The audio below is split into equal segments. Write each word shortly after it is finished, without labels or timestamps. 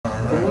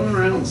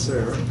on,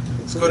 Sarah.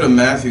 Let's go to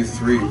Matthew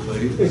 3,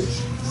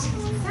 please.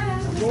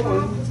 Come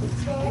on.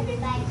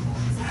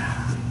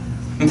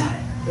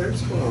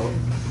 There's 12.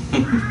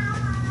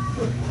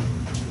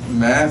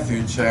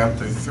 Matthew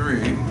chapter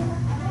 3.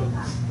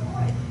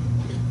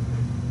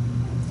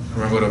 We're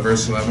going to go to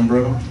verse 11,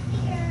 brother.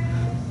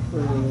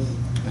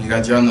 And you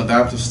got John the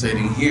Baptist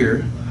stating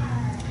here,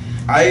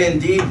 I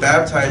indeed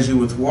baptize you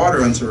with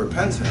water unto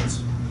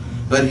repentance,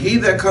 but he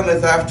that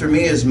cometh after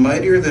me is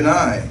mightier than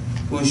I,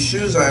 whose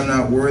shoes I am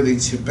not worthy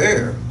to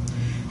bear.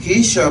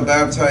 He shall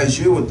baptize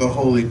you with the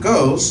Holy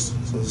Ghost.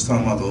 So it's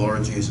talking about the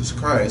Lord Jesus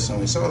Christ, and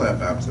we saw that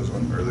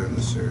baptism earlier in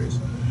this series.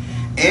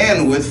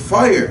 And with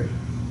fire,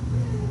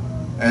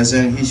 as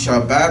in he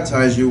shall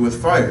baptize you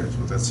with fire. That's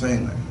what that's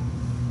saying there.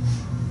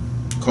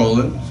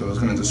 Colon, so it's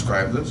going to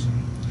describe this.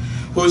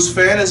 Whose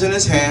fan is in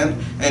his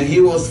hand, and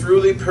he will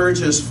thoroughly purge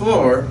his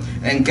floor,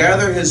 and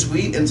gather his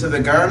wheat into the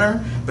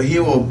garner, but he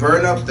will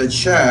burn up the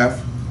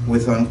chaff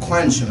with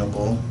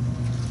unquenchable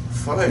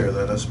fire.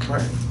 Let us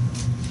pray.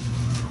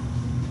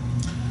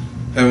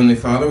 Heavenly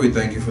Father, we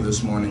thank you for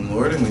this morning,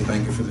 Lord, and we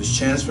thank you for this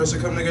chance for us to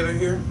come together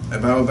here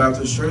at Bible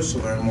Baptist Church to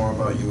learn more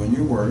about you and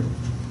your word.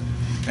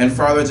 And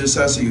Father, just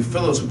ask that you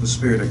fill us with the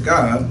Spirit of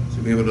God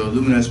to be able to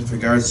illuminate us with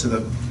regards to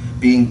the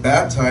being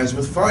baptized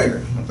with fire,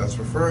 what that's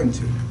referring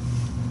to.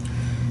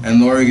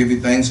 And Lord, we give you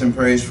thanks and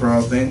praise for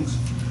all things,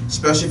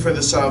 especially for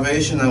the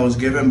salvation that was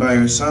given by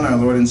your Son, our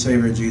Lord and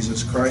Savior,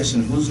 Jesus Christ,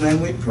 in whose name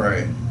we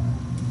pray.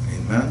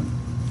 Amen.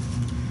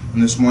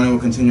 And this morning we'll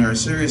continue our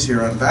series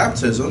here on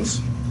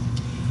baptisms.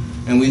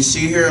 And we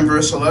see here in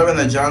verse 11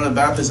 that John the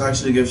Baptist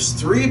actually gives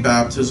 3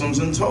 baptisms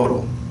in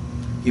total.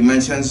 He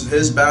mentions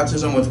his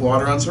baptism with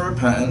water unto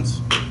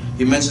repentance.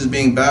 He mentions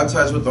being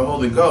baptized with the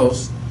Holy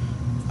Ghost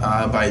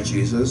by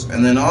Jesus,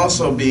 and then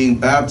also being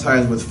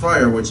baptized with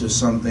fire, which is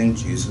something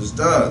Jesus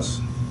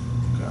does.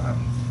 Okay.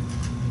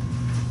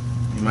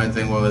 You might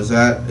think, well, is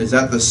that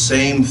the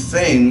same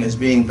thing as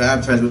being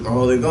baptized with the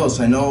Holy Ghost?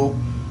 I know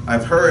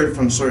I've heard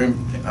from certain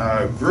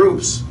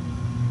groups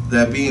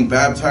that being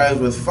baptized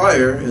with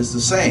fire is the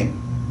same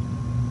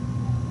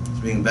as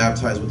being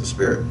baptized with the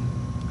Spirit.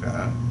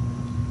 Okay.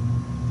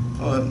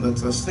 Well,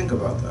 let's think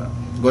about that.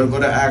 Go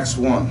to Acts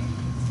 1.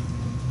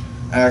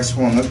 Acts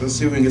 1. Let's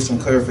see if we can get some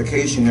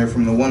clarification here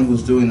from the one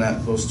who's doing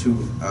those 2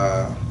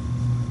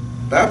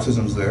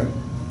 baptisms there.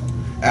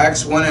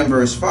 Acts 1 and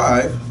verse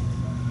 5.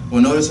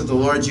 We'll notice that the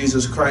Lord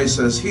Jesus Christ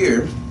says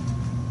here,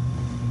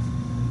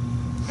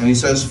 and he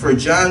says, For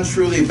John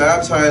truly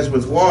baptized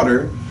with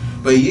water,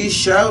 but ye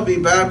shall be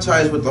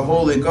baptized with the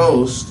Holy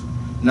Ghost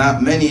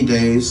not many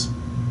days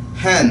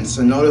hence.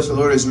 And notice the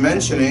Lord is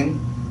mentioning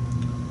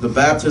the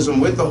baptism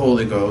with the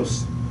Holy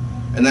Ghost,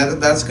 and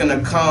that's going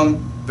to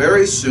come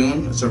very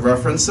soon. It's a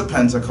reference to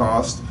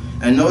Pentecost.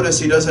 And notice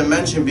he doesn't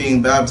mention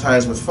being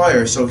baptized with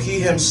fire. So he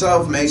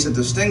himself makes a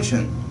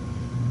distinction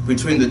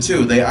between the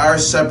 2. They are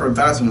separate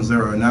baptisms. They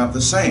are not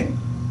the same.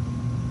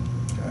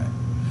 Okay.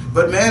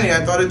 But Manny,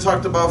 I thought it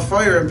talked about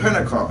fire in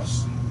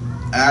Pentecost.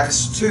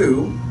 Acts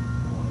 2,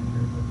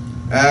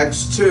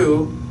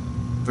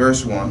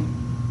 verse 1.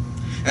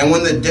 And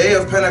when the day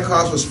of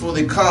Pentecost was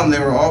fully come, they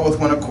were all with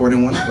one accord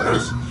in one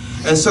place.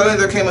 And suddenly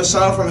there came a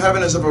sound from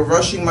heaven as of a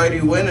rushing mighty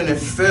wind, and it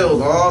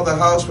filled all the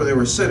house where they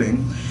were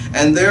sitting.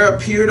 And there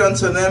appeared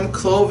unto them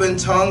cloven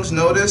tongues,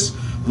 notice,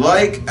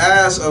 like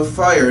as of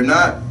fire,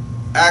 not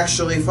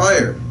actually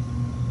fire.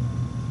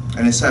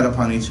 And it sat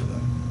upon each of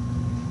them.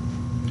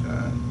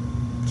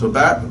 Okay. So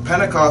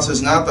Pentecost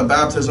is not the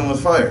baptism with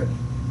fire.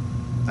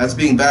 That's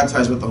being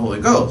baptized with the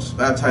Holy Ghost,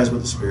 baptized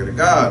with the Spirit of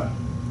God,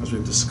 as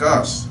we've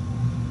discussed.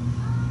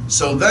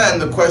 So then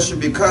the question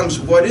becomes,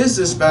 what is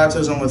this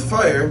baptism with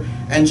fire?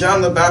 And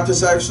John the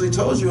Baptist actually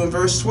told you in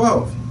verse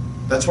 12.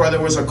 That's why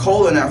there was a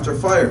colon after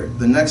fire.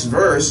 The next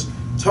verse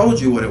told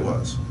you what it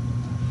was.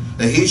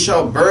 That he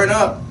shall burn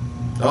up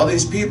all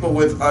these people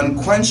with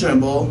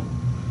unquenchable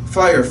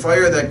fire.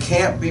 Fire that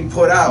can't be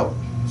put out.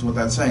 That's what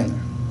that's saying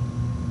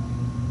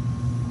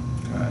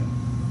there. Okay.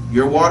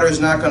 Your water is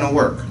not going to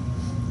work.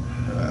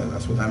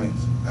 That's what that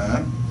means.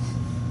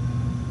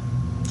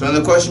 So then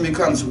the question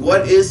becomes,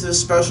 what is this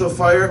special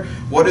fire?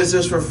 What is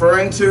this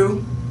referring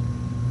to?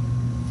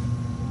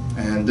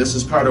 And this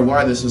is part of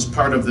why this is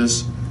part of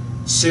this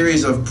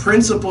series of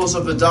principles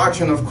of the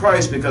doctrine of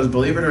Christ, because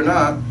believe it or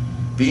not,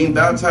 being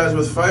baptized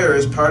with fire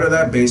is part of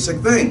that basic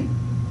thing.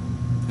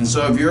 And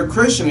so if you're a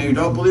Christian and you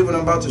don't believe what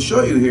I'm about to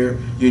show you here,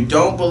 you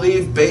don't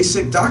believe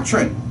basic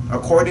doctrine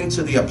according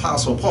to the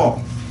Apostle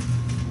Paul.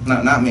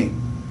 Not me.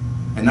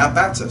 And not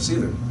Baptists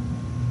either.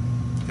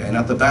 Okay,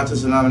 not the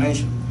Baptist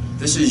denomination.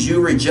 This is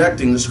you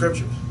rejecting the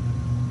Scriptures.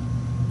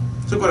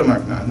 So go to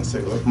Mark 9. Let's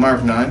take a look.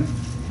 Mark 9.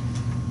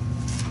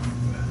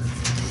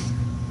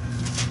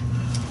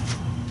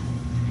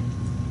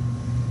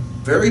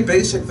 Very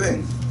basic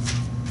thing.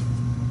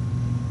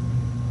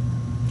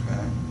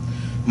 Okay.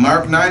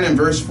 Mark 9 and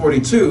verse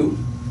 42.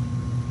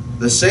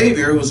 The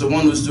Savior was the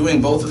one who's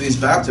doing both of these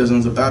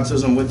baptisms, the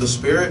baptism with the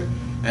Spirit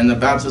and the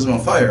baptism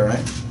of fire,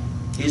 right?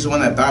 He's the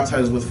one that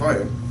baptizes with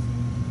fire.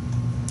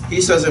 He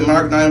says in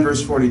Mark 9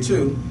 verse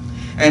 42,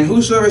 And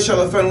whosoever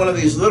shall offend one of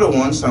these little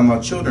ones, talking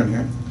about children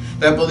here,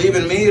 that believe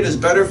in me, it is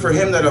better for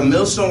him that a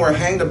millstone were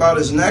hanged about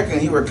his neck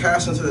and he were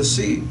cast into the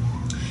sea.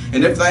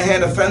 And if thy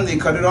hand offend thee,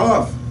 cut it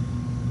off.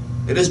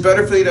 It is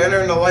better for thee to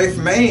enter into life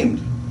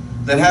maimed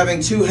than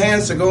having 2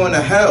 hands to go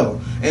into hell,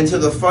 into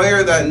the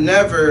fire that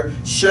never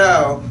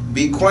shall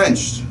be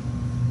quenched.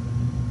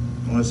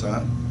 What is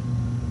that?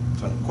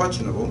 It's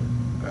unquestionable.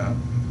 Yeah.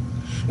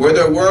 Where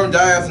the worm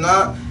dieth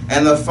not,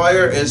 and the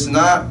fire is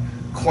not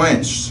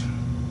quenched.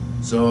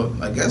 So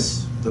I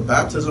guess the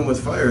baptism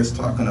with fire is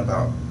talking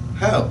about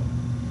hell.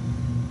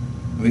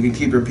 We can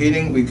keep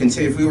repeating. We can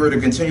say, if we were to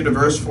continue to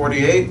verse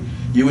 48,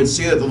 you would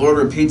see that the Lord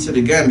repeats it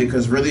again,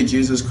 because really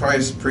Jesus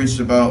Christ preached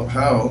about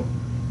hell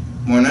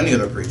more than any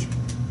other preacher.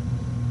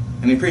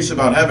 And he preached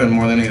about heaven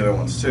more than any other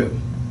ones too.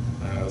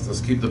 Let's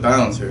keep the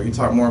balance here. He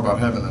talked more about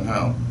heaven than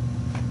hell.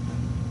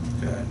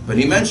 Okay. But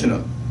he mentioned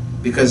them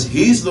because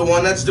he's the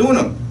one that's doing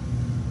them.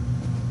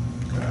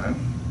 Okay.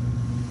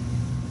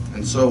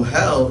 And so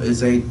hell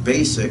is a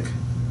basic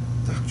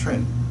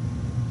doctrine.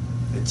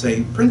 It's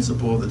a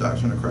principle of the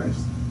doctrine of Christ.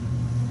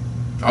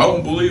 I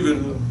don't believe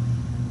in hell.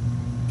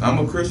 I'm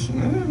a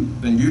Christian.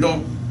 Then you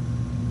don't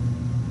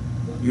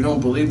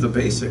believe the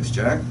basics,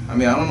 Jack. I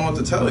mean, I don't know what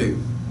to tell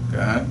you.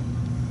 Okay?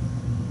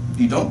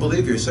 You don't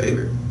believe your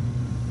Savior.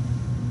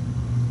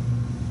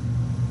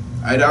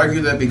 I'd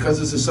argue that because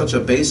this is such a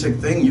basic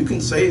thing, you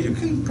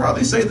can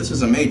probably say this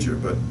is a major,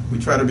 but we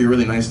try to be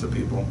really nice to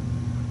people.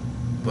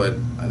 But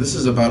this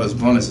is about as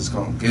blunt as it's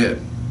going to get.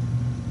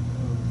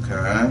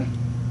 Okay?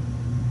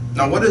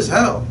 Now, what is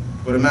hell?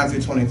 Go to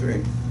Matthew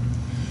 23.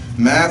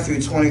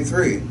 Matthew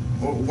 23.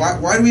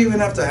 Why do we even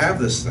have to have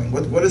this thing?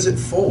 What is it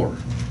for?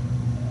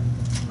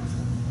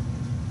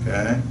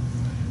 Okay?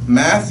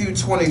 Matthew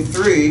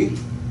 23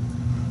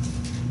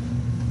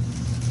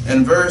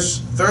 and verse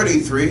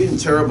 33, in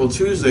Terrible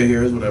Tuesday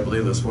here is what I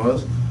believe this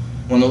was,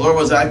 when the Lord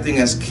was acting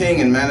as king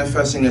and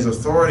manifesting his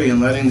authority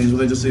and letting these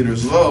religious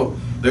leaders know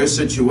their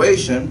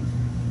situation,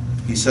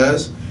 he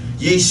says,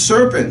 ye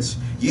serpents,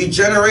 ye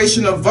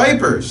generation of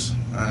vipers.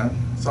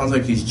 Sounds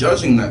like he's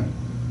judging them.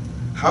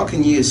 How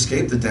can ye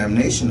escape the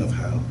damnation of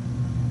hell?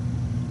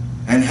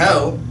 And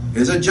hell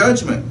is a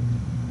judgment.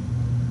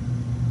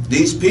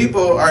 These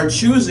people are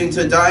choosing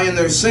to die in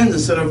their sins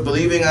instead of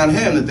believing on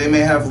him that they may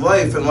have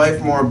life and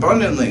life more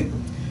abundantly.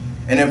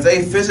 And if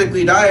they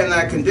physically die in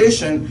that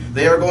condition,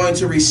 they are going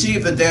to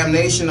receive the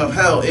damnation of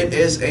hell. It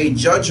is a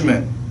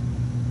judgment.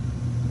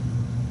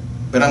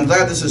 But I'm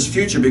glad this is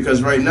future,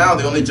 because right now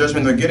the only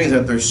judgment they're getting is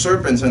that they're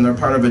serpents and they're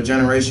part of a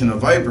generation of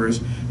vipers.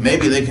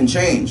 Maybe they can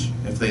change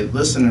if they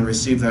listen and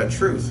receive that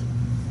truth.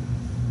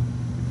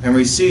 And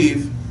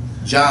receive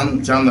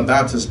John the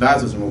Baptist's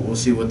baptism. We'll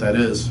see what that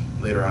is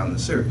later on in the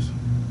series.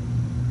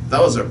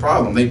 That was their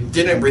problem. They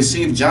didn't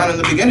receive John in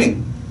the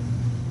beginning.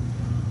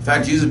 In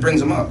fact, Jesus brings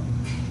them up.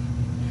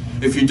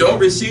 If you don't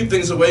receive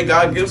things the way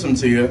God gives them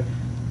to you,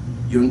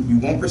 you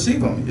won't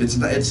receive them.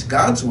 It's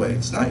God's way.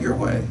 It's not your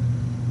way.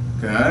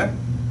 Okay?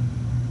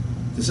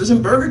 This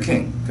isn't Burger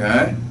King.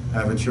 Okay?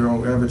 Have it your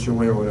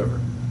way or whatever.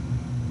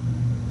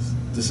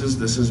 This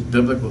is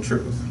biblical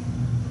truth.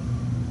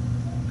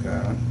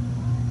 Okay?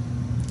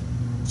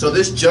 So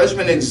this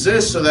judgment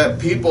exists so that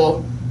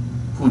people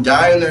who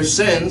die in their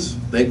sins,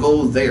 they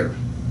go there.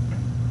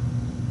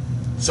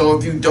 So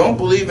if you don't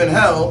believe in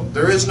hell,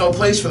 there is no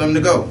place for them to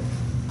go.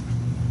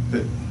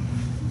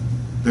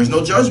 There's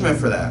no judgment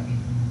for that.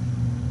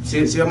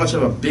 See how much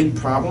of a big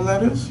problem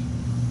that is?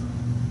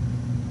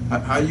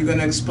 How are you going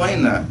to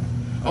explain that?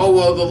 Oh,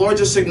 well, the Lord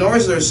just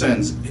ignores their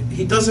sins.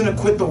 He doesn't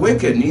acquit the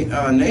wicked,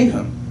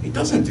 Nahum. He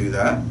doesn't do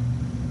that. I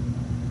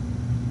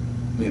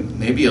mean,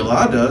 maybe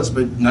Allah does,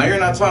 but now you're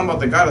not talking about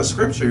the God of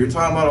Scripture. You're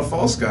talking about a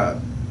false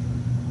God.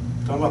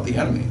 You're talking about the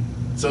enemy.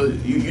 So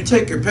you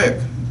take your pick.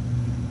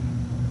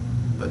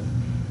 But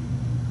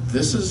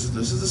this is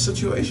the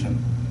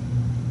situation.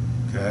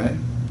 Okay?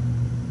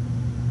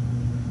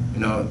 You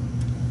know,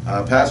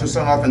 Pastor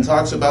Son often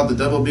talks about the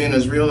devil being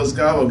as real as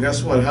God. Well,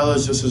 guess what? Hell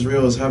is just as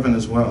real as heaven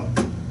as well.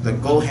 They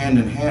go hand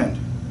in hand.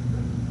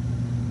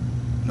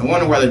 No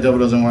wonder why the devil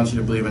doesn't want you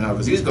to believe in hell,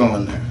 because he's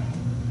going there.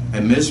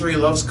 And misery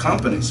loves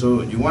company.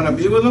 So you want to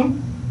be with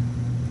him?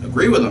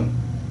 Agree with him.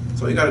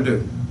 That's all you got to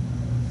do.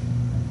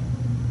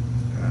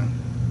 Okay.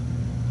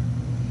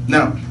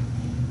 Now,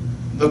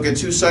 look at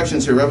two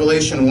sections here.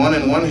 Revelation 1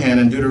 in one hand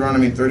and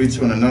Deuteronomy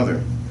 32 in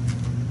another.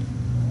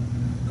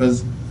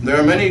 Because there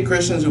are many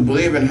Christians who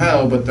believe in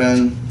hell, but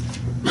then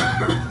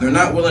they're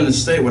not willing to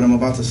say what I'm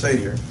about to say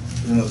here,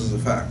 even though this is a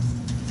fact.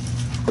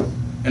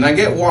 And I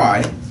get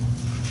why.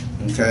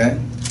 Okay?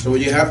 So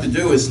what you have to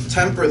do is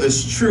temper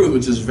this truth,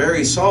 which is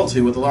very salty,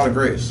 with a lot of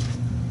grace.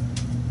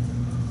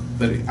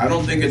 But I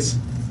don't think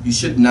you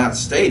should not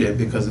state it,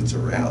 because it's a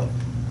reality.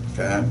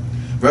 Okay?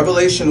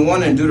 Revelation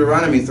 1 and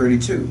Deuteronomy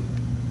 32.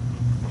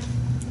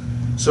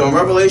 So in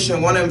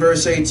Revelation 1 and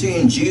verse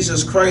 18,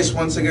 Jesus Christ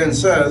once again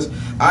says,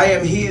 I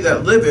am he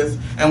that liveth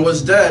and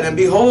was dead, and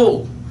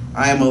behold,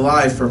 I am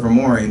alive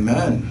forevermore,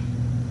 amen.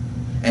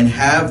 And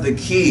have the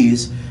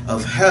keys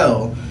of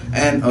hell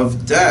and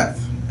of death.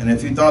 And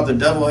if you thought the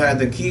devil had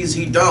the keys,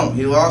 he don't.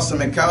 He lost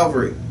them at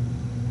Calvary.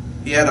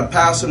 He had to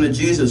pass them to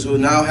Jesus, who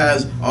now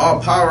has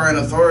all power and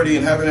authority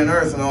in heaven and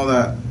earth and all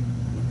that.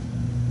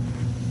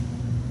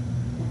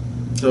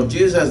 So if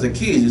Jesus has the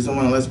keys, he's the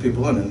one that lets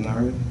people in, isn't that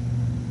right?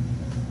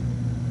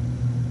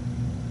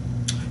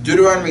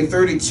 Deuteronomy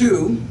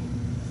 32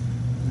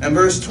 and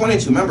verse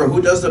 22. Remember,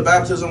 who does the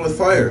baptism with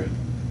fire?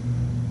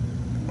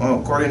 Well,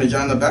 according to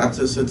John the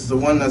Baptist, it's the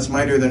one that's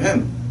mightier than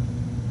him.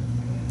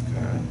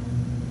 Okay.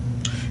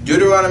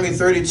 Deuteronomy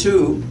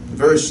 32,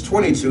 verse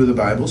 22, the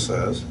Bible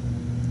says,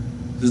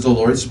 this is the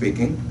Lord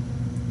speaking,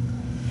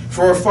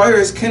 "For a fire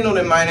is kindled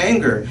in mine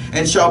anger,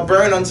 and shall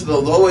burn unto the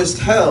lowest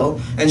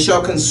hell, and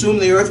shall consume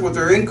the earth with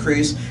her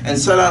increase, and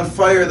set on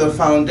fire the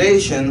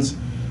foundations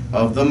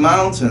of the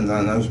mountains."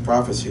 And there's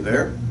prophecy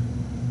there.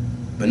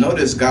 But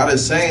notice, God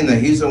is saying that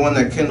he's the one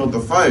that kindled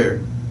the fire.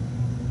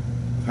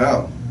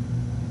 Hell.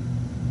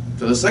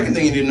 So the second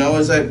thing you need to know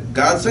is that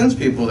God sends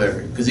people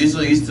there, because he's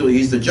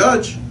the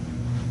judge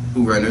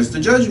who renders the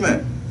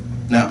judgment.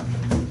 Now,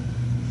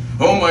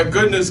 oh my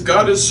goodness,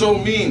 God is so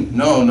mean.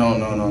 No.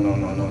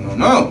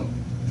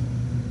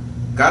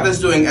 God is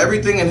doing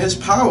everything in his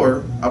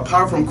power,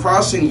 apart from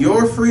crossing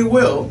your free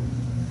will,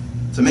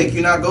 to make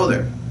you not go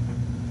there.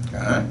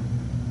 Okay?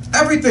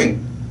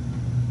 Everything.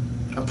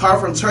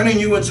 Apart from turning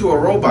you into a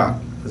robot,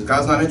 because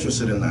God's not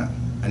interested in that.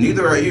 And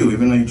neither are you,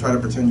 even though you try to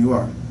pretend you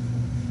are.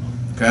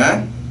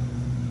 Okay?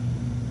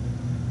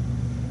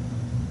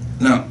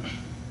 Now,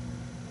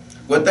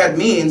 what that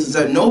means is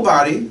that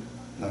nobody,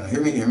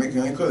 hear me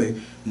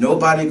clearly,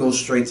 nobody goes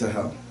straight to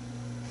hell.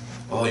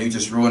 Oh, you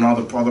just ruined all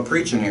the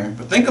preaching here.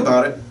 But think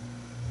about it.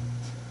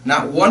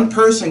 Not one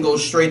person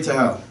goes straight to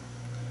hell.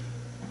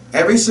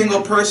 Every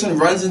single person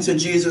runs into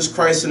Jesus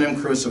Christ and him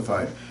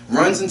crucified,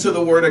 runs into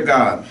the Word of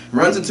God,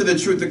 runs into the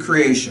truth of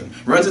creation,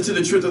 runs into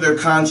the truth of their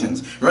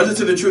conscience, runs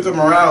into the truth of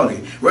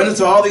morality, runs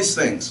into all these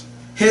things.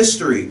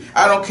 History,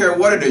 I don't care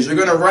what it is, you're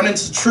going to run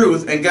into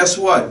truth, and guess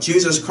what?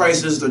 Jesus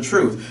Christ is the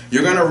truth.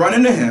 You're going to run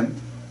into him,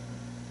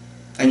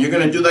 and you're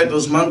going to do like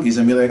those monkeys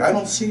and be like, I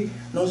don't see,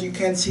 no, you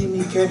can't see me,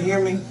 you can't hear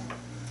me.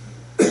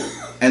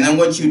 And then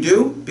what you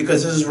do,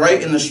 because this is right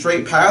in the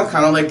straight path,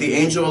 kind of like the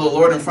angel of the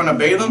Lord in front of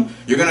Balaam,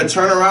 you're going to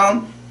turn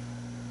around,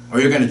 or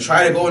you're going to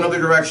try to go another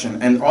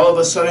direction, and all of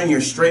a sudden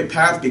your straight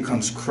path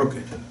becomes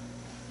crooked.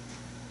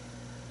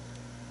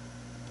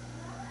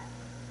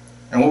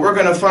 And what we're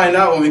going to find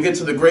out when we get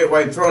to the great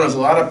white throne is a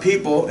lot of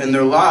people in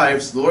their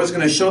lives, the Lord's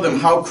going to show them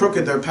how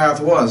crooked their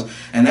path was.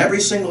 And every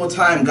single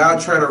time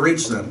God tried to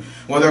reach them,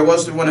 whether it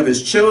was through one of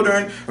his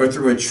children or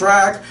through a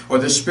track or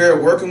the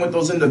Spirit working with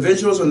those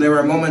individuals when there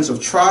were moments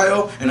of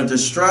trial and of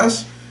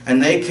distress,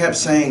 and they kept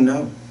saying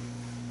no.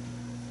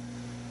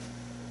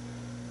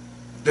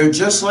 They're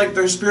just like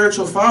their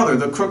spiritual father,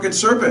 the crooked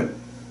serpent.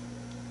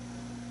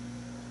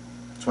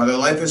 That's why their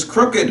life is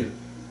crooked.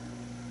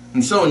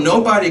 And so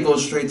nobody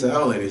goes straight to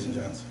hell, ladies and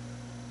gents.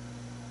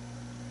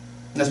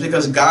 That's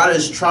because God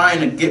is trying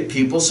to get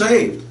people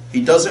saved.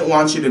 He doesn't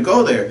want you to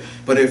go there.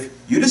 But if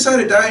you decide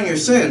to die in your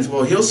sins,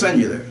 well, he'll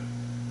send you there.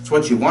 It's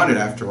what you wanted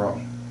after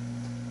all.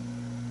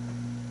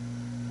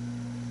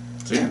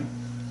 So yeah,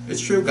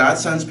 it's true, God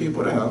sends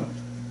people to hell.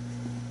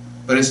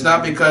 But it's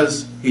not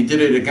because he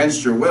did it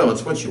against your will,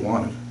 it's what you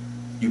wanted.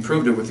 You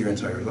proved it with your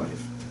entire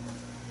life.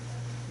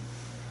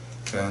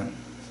 Okay.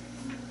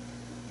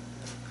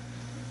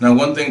 Now,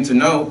 one thing to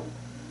note,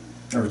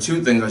 or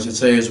two things I should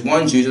say, is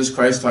one, Jesus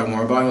Christ talked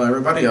more about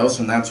everybody else,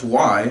 and that's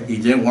why he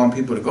didn't want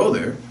people to go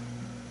there.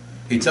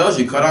 He tells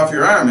you, cut off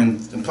your arm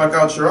and pluck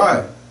out your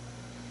eye.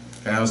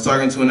 And I was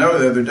talking to another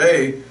the other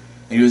day, and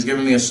he was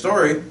giving me a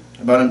story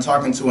about him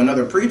talking to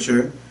another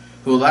preacher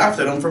who laughed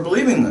at him for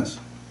believing this.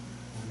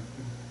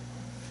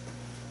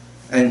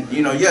 And,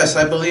 you know, yes,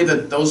 I believe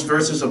that those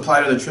verses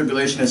apply to the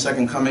tribulation and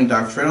second coming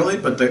doctrinally,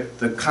 but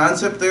the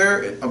concept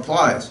there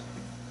applies.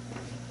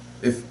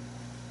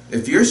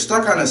 If you're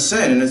stuck on a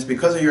sin and it's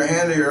because of your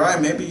hand or your eye,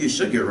 maybe you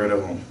should get rid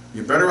of them.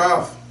 You're better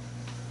off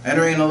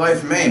entering into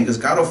life maimed, because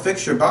God will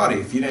fix your body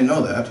if you didn't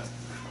know that.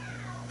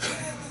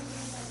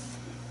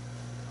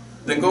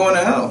 Then go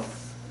into hell.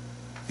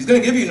 He's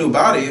going to give you a new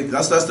body.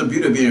 That's the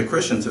beauty of being a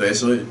Christian today.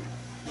 So,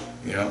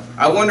 you know,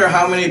 I wonder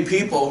how many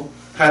people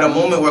had a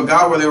moment with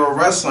God where they were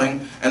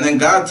wrestling, and then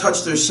God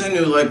touched their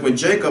sinew like with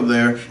Jacob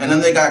there, and then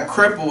they got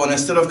crippled, and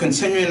instead of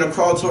continuing to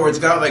crawl towards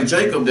God like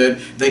Jacob did,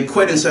 they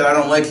quit and said, I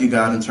don't like you,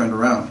 God, and turned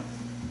around.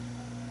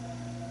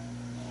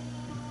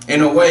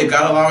 In a way,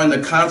 God allowing the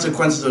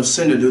consequences of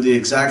sin to do the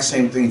exact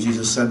same thing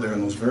Jesus said there in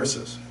those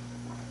verses.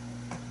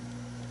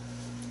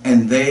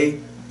 And they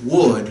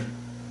would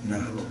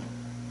not.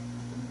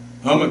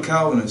 I'm a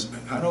Calvinist.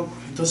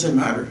 It doesn't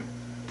matter.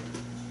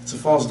 It's a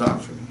false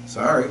doctrine.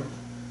 Sorry.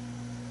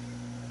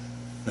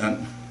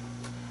 Now,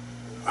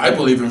 I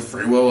believe in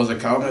free will. As a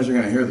Calvinist, you're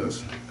going to hear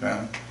this.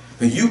 Okay?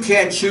 But you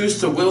can't choose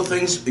to will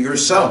things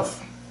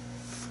yourself.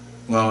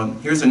 Well,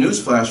 here's a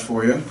news flash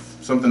for you.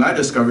 Something I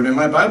discovered in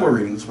my Bible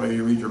reading. That's why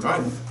you read your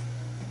Bible.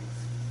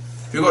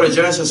 If you go to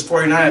Genesis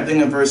 49, I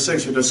think in verse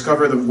 6, you'll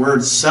discover the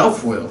word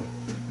self-will.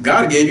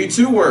 God gave you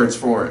two words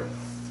for it.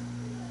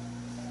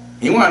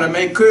 He wanted to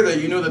make clear that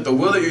you know that the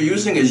will that you're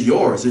using is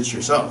yours. It's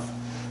yourself.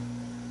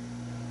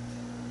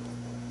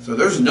 So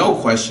there's no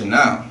question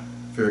now,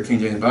 if you're a King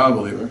James Bible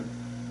believer,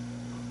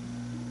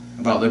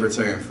 about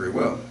libertarian free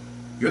will.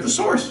 You're the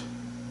source.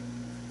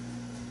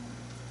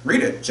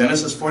 Read it.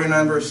 Genesis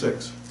 49 verse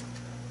 6.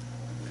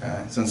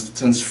 Okay.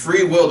 Since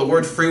free will, the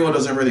word free will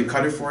doesn't really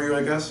cut it for you,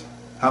 I guess.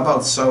 How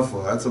about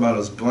self-will? That's about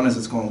as blunt as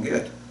it's going to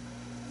get.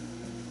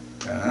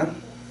 Okay.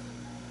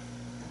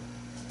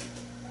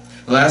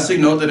 Lastly,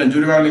 note that in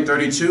Deuteronomy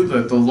 32,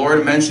 that the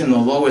Lord mentioned the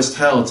lowest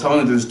hell, telling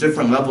that there's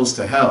different levels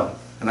to hell.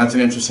 And that's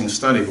an interesting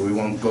study, but we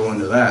won't go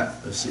into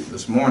that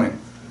this morning.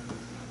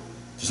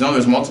 Just know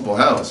there's multiple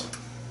hells.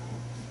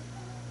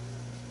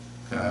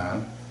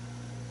 Okay.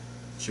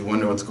 You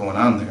wonder what's going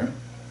on there.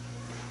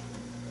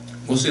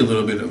 We'll see a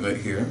little bit of it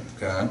here.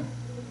 Okay.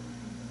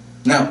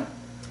 Now,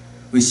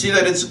 we see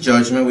that it's a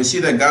judgment. We see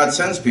that God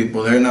sends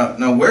people there.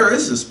 Now where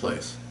is this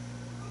place?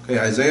 Okay,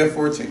 Isaiah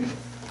 14.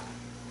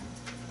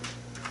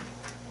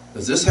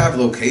 Does this have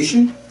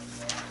location?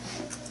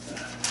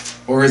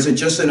 Or is it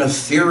just an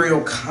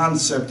ethereal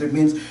concept? It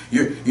means,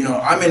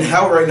 I'm in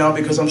hell right now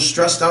because I'm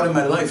stressed out in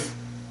my life.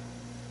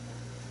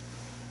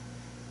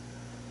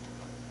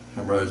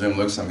 My brother Jim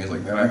looks at me, he's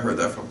like, man, I heard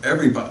that from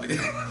everybody.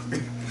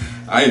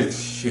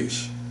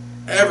 Sheesh.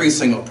 Every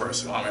single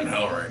person, I'm in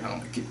hell right now. I'm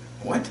like,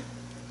 what?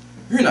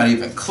 You're not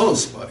even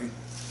close, buddy.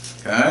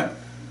 Okay?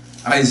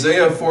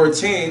 Isaiah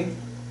 14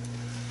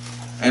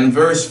 and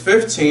verse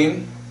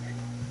 15,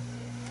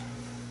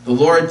 the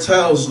Lord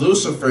tells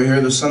Lucifer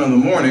here, the son of the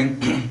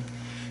morning,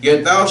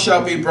 yet thou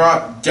shalt be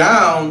brought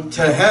down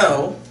to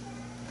hell,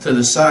 to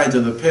the sides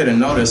of the pit. And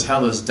notice,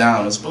 hell is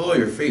down. It's below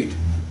your feet.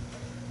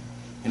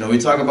 We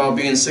talk about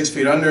being 6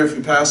 feet under. If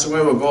you pass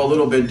away, we'll go a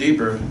little bit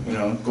deeper.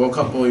 Go a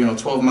couple,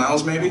 12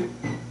 miles maybe.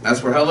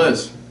 That's where hell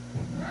is.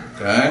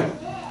 Okay?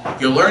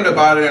 You learned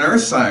about it in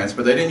earth science,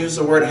 but they didn't use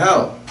the word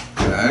hell.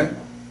 Okay?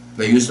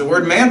 They used the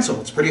word mantle.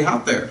 It's pretty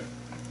hot there.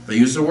 They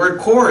used the word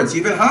core. It's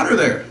even hotter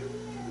there.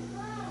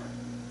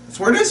 That's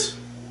where it is.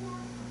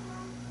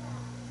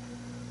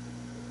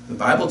 The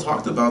Bible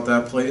talked about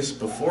that place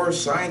before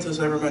scientists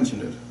ever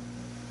mentioned it.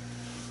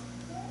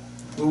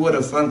 Who would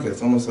have thunk it?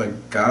 It's almost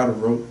like God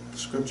wrote the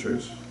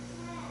scriptures.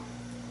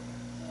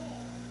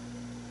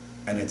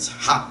 And it's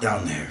hot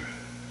down there.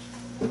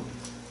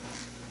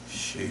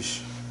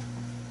 Sheesh.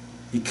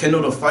 He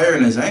kindled a fire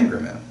in his anger,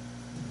 man.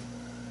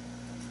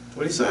 That's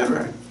what he said,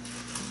 right?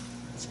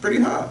 It's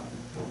pretty hot.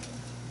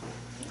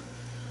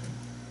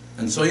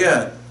 And so,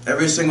 yeah,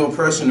 every single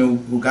person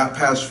who got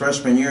past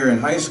freshman year in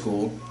high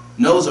school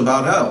knows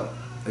about hell.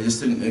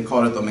 They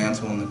called it the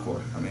mantle and the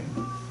core.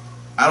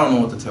 I don't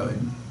know what to tell you.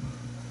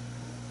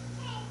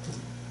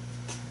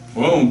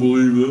 Well, I don't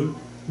believe that.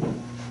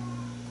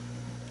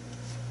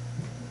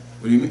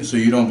 What do you mean? So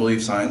you don't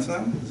believe science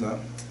now? Is that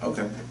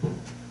okay?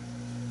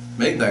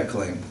 Make that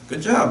claim.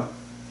 Good job.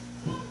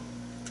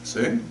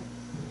 See?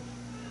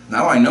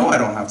 Now I know I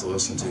don't have to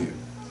listen to you.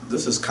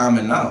 This is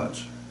common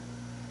knowledge.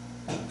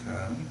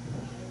 Okay.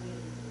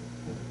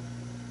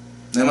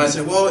 They might say,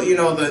 well,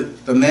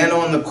 the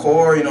mantle and the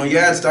core,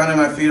 yeah, it's down in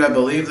my feet, I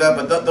believe that,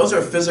 but those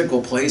are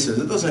physical places.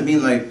 It doesn't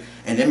mean like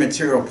an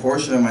immaterial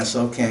portion of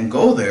myself can't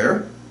go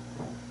there.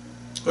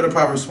 Go to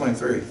Proverbs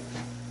 23.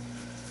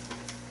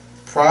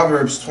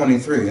 Proverbs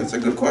 23. That's a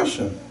good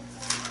question.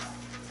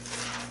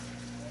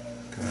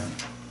 Okay.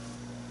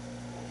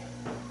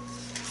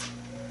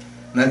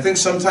 And I think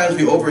sometimes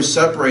we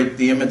over-separate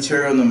the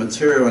immaterial and the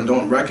material and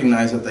don't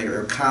recognize that they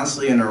are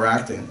constantly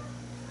interacting.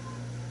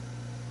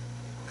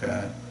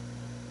 Okay.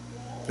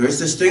 There's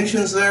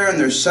distinctions there and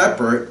they're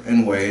separate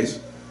in ways,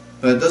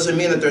 but it doesn't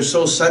mean that they're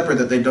so separate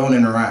that they don't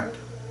interact.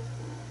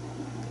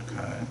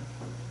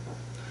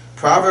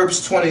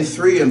 Proverbs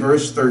 23 and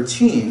verse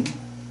 13,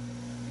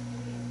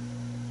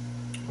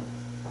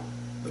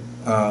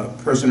 the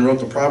person who wrote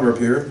the proverb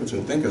here, which I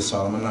think is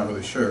Solomon, not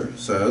really sure,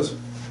 says,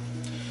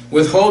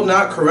 withhold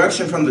not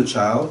correction from the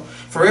child,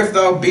 for if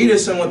thou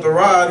beatest him with the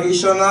rod, he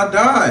shall not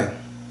die.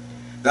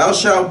 Thou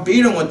shalt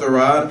beat him with the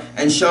rod,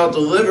 and shalt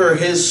deliver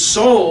his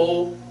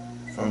soul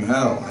from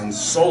hell. And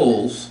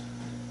souls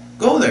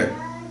go there.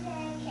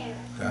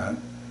 Okay.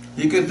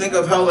 You can think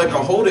of hell like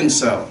a holding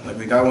cell, like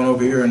we got one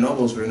over here in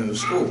Noblesville in the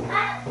school.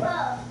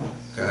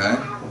 Okay?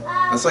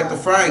 That's like the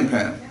frying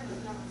pan.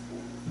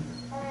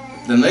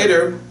 Then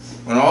later,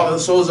 when all the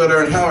souls that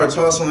are in hell are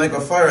tossed in the lake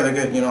of fire, they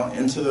get,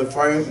 into the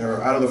fire,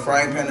 or out of the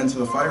frying pan into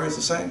the fire, it's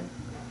the same.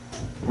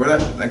 Where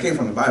that came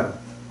from the Bible.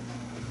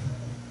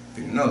 If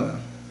you didn't know that.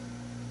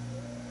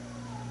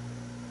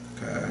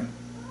 Okay?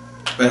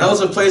 But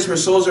hell's a place where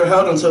souls are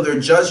held until they're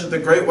judged at the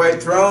great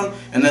white throne,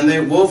 and then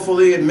they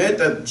willfully admit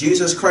that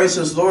Jesus Christ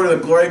is Lord of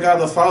the glory of God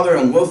the Father,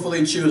 and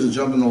willfully choose to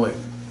jump in the lake.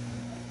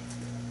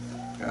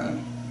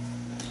 Okay?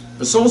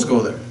 The souls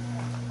go there.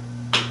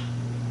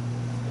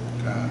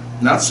 Okay?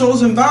 Not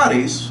souls in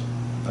bodies.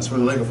 That's where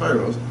the lake of fire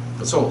goes.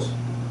 But souls.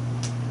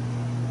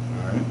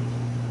 Alright?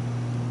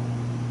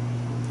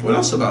 What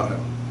else about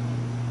hell?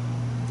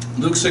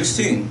 Luke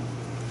 16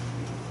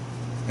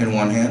 in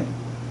one hand.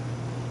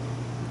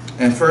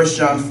 And 1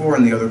 John 4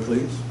 in the other,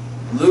 please.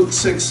 Luke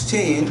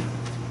 16,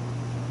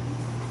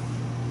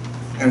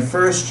 and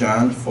 1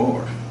 John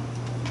 4.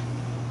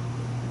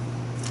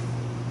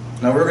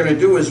 Now what we're going to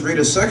do is read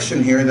a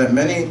section here that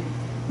many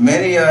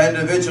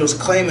individuals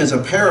claim is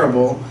a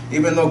parable,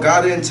 even though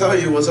God didn't tell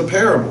you it was a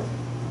parable.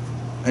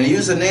 And he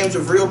used the names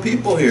of real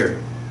people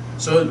here.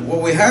 So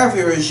what we have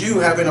here is you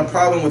having a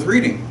problem with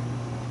reading.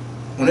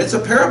 When it's a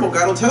parable,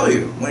 God will tell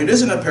you. When it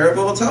isn't a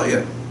parable, he'll tell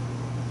you.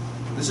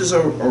 This is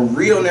a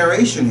real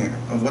narration here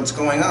of what's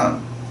going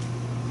on.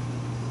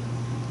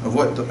 Of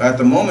what at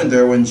the moment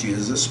there when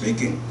Jesus is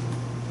speaking.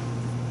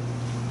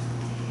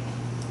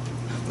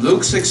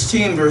 Luke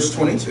 16, verse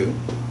 22.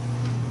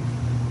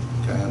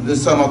 Okay, this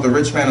is talking about the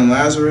rich man and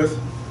Lazarus.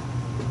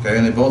 Okay,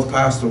 and they both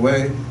passed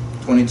away.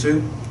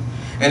 22.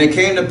 And it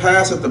came to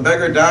pass that the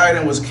beggar died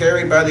and was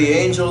carried by the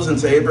angels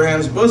into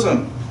Abraham's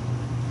bosom.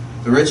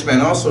 The rich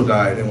man also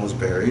died and was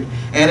buried.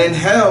 And in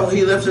hell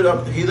he lifted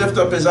up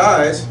his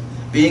eyes,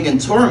 being in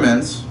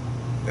torments.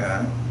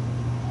 Okay,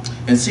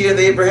 and seeth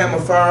Abraham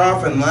afar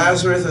off and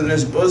Lazarus in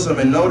his bosom.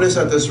 And notice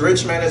that this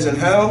rich man is in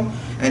hell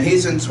and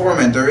he's in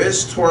torment. There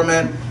is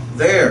torment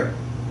there.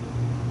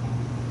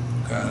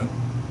 Okay.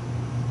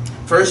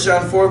 1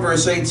 John 4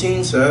 verse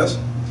 18 says,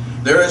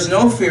 there is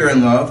no fear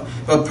in love,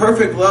 but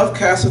perfect love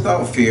casteth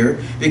out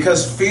fear,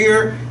 because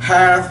fear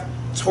hath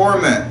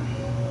torment.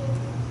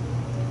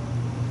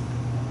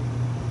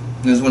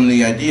 This is one of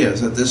the ideas,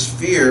 that this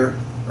fear,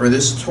 or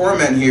this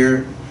torment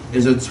here,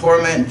 is a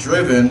torment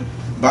driven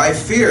by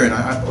fear, and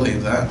I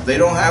believe that. They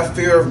don't have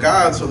fear of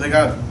God, so they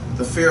got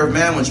the fear of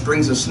man, which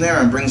brings a snare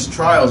and brings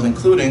trials,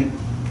 including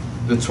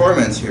the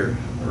torments here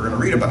we're going to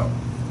read about.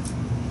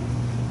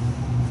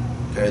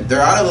 Okay,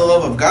 they're out of the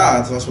love of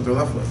God, so that's what they're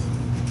left with.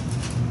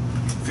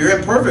 If you're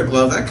in perfect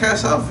love, that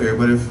casts out fear,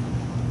 but if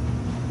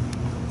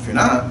you're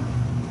not,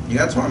 you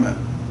got torment.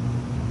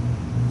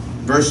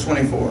 Verse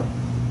 24.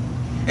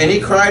 And he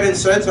cried and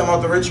said to him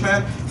about the rich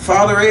man,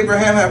 Father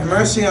Abraham, have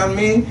mercy on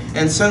me,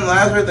 and send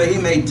Lazarus that he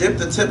may dip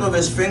the tip of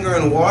his finger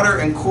in water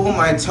and cool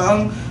my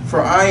tongue,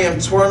 for I am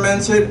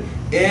tormented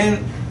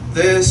in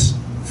this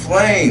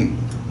flame.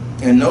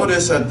 And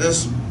notice that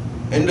this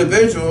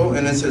individual,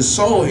 and it's his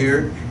soul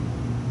here,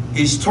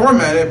 he's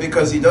tormented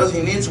because he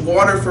needs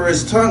water for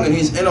his tongue, and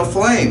he's in a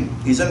flame.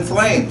 He's in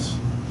flames.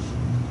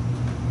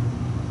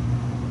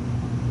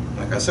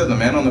 Like I said, the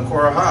man on the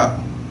Korah hot.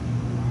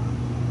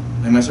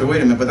 They might say,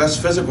 wait a minute, but that's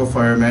physical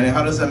fire, man.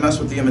 How does that mess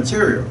with the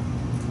immaterial?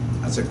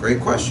 That's a great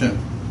question.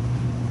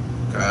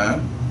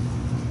 Okay?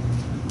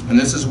 And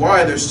this is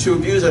why there's two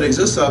views that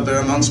exist out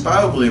there amongst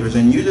Bible believers,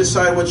 and you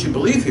decide what you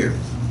believe here.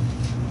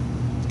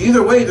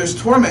 Either way,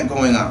 there's torment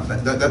going on.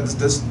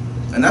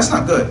 And that's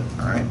not good.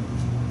 All right?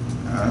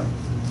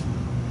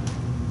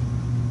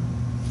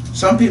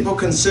 Some people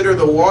consider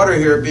the water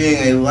here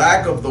being a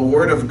lack of the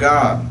Word of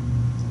God,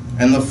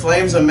 and the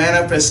flames a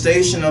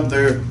manifestation of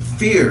their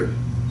fear.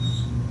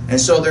 And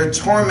so they're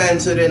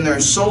tormented in their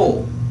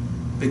soul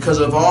because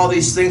of all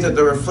these things that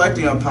they're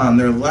reflecting upon,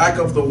 their lack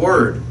of the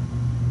Word.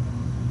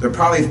 They're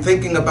probably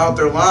thinking about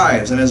their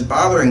lives and it's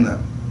bothering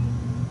them.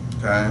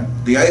 Okay?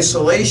 The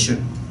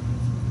isolation.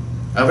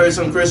 I've heard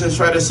some Christians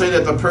try to say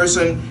that the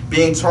person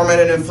being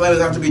tormented in flames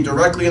have to be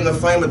directly in the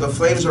flame, but the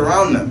flames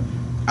around them.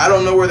 I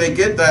don't know where they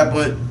get that,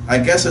 but I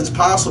guess it's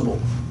possible.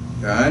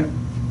 Okay?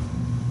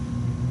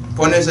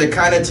 Point is, they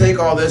kind of take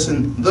all this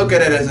and look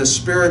at it as a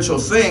spiritual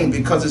thing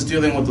because it's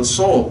dealing with the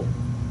soul.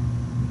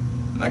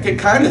 And I could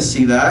kind of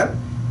see that,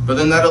 but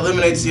then that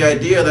eliminates the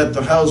idea that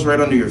the hell's right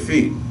under your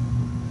feet.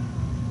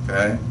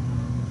 Okay?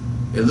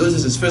 It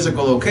loses its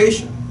physical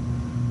location,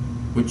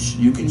 which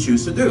you can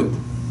choose to do.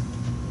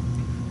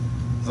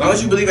 As long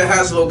as you believe it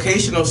has a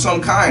location of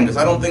some kind, because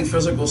I don't think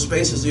physical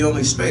space is the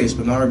only space,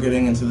 but now we're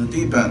getting into the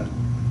deep end.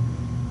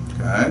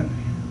 Okay?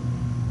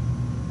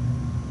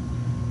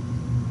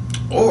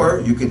 Or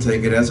you can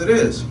take it as it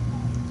is.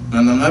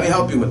 And then let me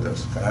help you with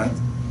this. Okay?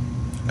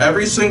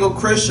 Every single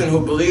Christian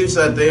who believes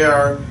that they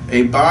are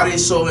a body,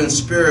 soul, and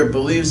spirit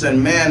believes that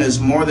man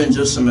is more than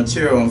just a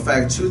material. In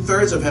fact,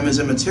 2/3 of him is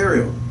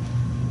immaterial.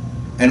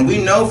 And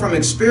we know from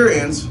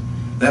experience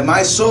that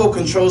my soul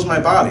controls my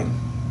body.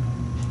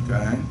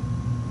 Okay?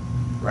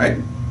 Right?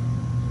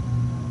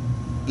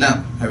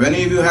 Now, have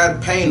any of you had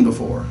pain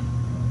before?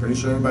 Pretty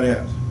sure everybody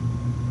has.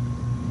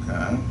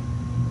 Okay.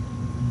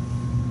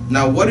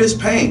 Now, what is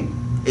pain?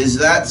 Is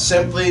that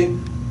simply,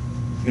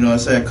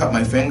 let's say I cut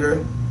my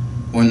finger,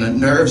 when the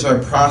nerves are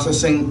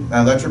processing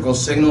electrical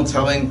signal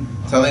telling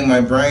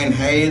my brain,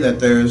 hey, that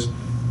there's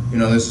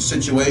a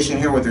situation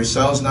here with your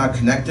cells not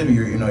connected,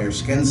 your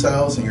skin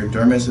cells and your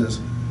dermis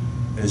is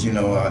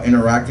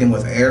interacting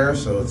with air,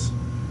 so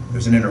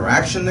there's an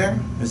interaction there.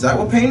 Is that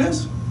what pain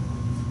is?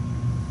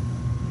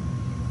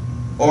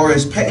 Or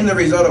is pain the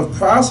result of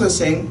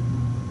processing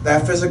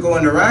that physical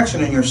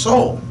interaction in your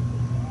soul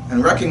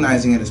and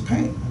recognizing it as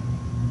pain?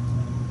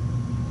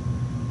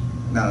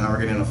 Now we're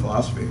getting into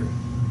philosophy here.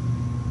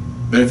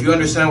 But if you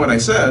understand what I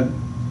said,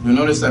 you'll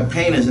notice that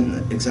pain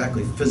isn't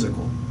exactly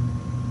physical.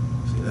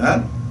 See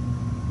that?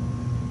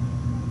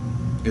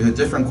 There's a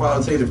different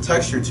qualitative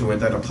texture to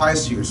it that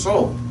applies to your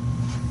soul.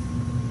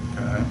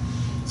 Okay?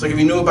 It's like if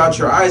you knew about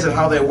your eyes and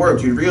how they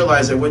work, you'd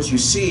realize that what you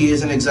see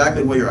isn't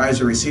exactly what your eyes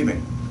are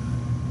receiving.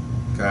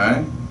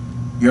 Okay?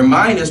 Your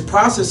mind is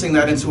processing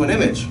that into an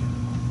image.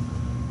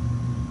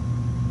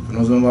 It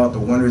knows about the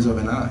wonders of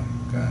an eye.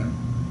 Okay?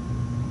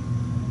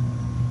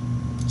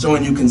 So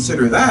when you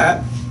consider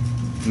that,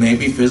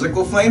 maybe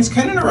physical flames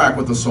can interact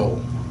with the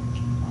soul.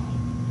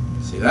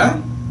 See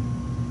that?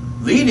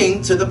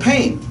 Leading to the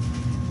pain.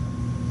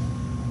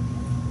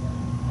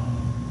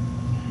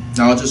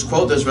 Now I'll just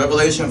quote this,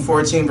 Revelation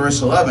 14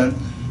 verse 11.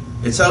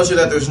 It tells you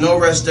that there's no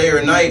rest day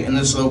or night in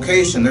this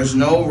location. There's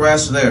no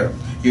rest there.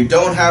 You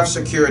don't have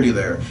security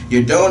there.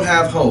 You don't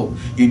have hope.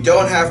 You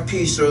don't have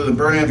peace through the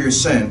burning of your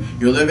sin.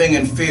 You're living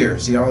in fear.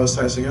 See how all this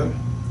ties together?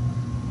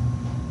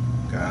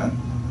 Okay.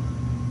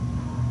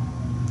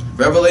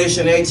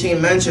 Revelation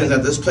 18 mentions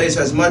that this place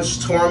has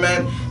much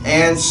torment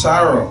and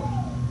sorrow.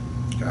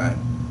 Okay.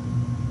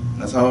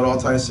 That's how it all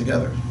ties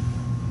together.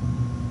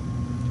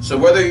 So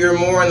whether you're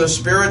more on the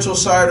spiritual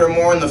side or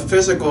more on the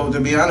physical, to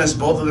be honest,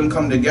 both of them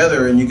come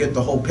together and you get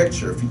the whole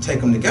picture if you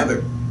take them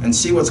together and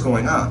see what's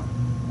going on.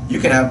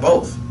 You can have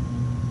both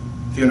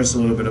if you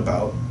understand a little bit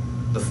about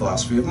the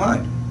philosophy of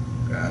mind.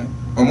 Okay?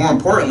 Or more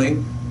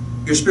importantly,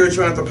 your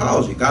spiritual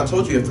anthropology. God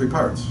told you have 3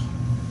 parts.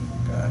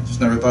 Okay?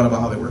 Just never thought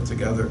about how they work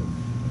together.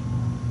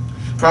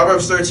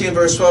 Proverbs 13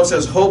 verse 12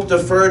 says, hope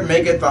deferred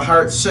maketh the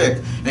heart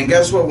sick. And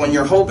guess what? When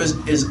your hope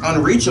is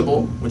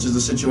unreachable, which is the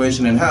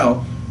situation in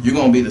hell, you're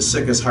going to be the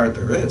sickest heart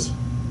there is.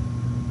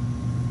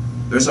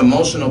 There's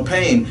emotional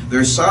pain.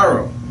 There's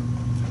sorrow.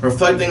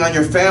 Reflecting on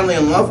your family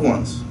and loved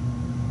ones.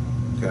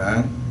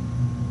 Okay?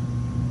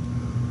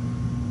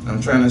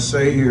 I'm trying to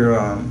say here,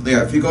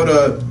 if you go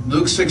to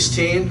Luke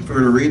 16, if we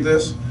were to read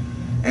this,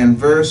 and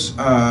verse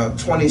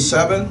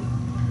 27,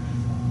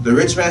 the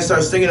rich man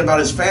starts thinking about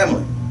his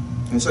family.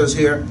 It says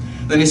here,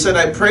 then he said,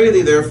 I pray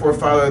thee therefore,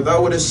 Father,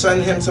 thou wouldest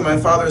send him to my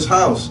father's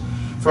house.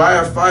 For I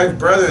have 5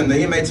 brethren, that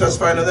he may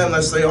testify to them,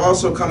 lest they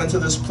also come into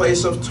this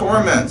place of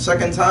torment.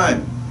 Second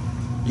time.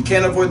 You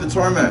can't avoid the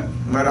torment,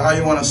 no matter how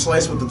you want to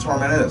slice what the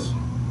torment is.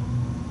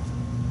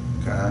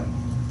 Okay?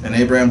 And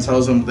Abraham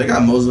tells them, they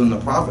got Moses and the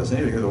prophets. They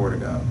need to hear the word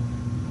of God.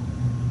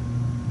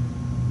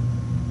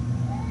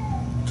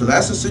 So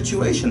that's the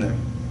situation there.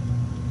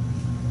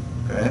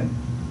 Okay?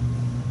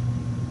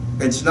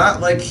 It's not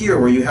like here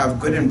where you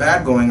have good and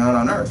bad going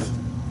on earth.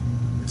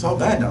 It's all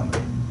bad down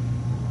there.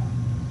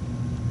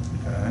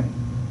 Okay?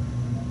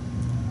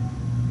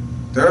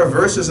 There are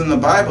verses in the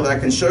Bible that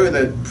can show you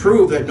that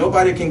prove that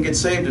nobody can get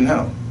saved in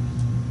hell.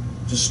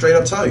 Just straight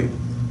up tell you.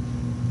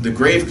 The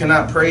grave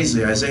cannot praise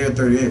thee, Isaiah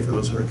 38, for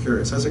those who are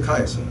curious.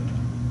 Hezekiah said it.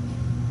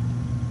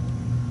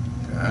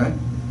 Okay?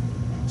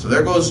 So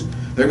there goes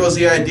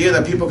the idea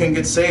that people can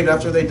get saved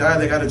after they die.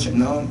 They got to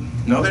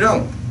no, they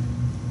don't.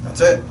 That's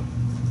it.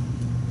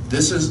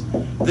 This is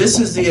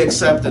the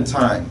accepted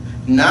time.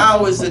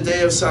 Now is the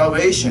day of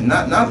salvation,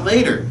 not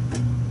later.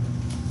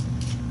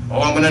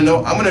 Oh, I'm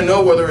gonna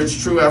know whether it's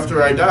true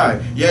after I die.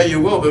 Yeah, you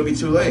will, but it'll be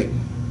too late.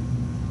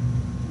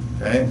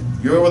 Okay?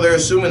 You're over there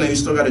assuming that you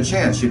still got a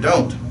chance. You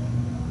don't.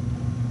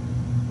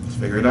 Let's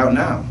figure it out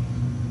now.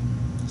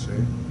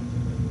 See?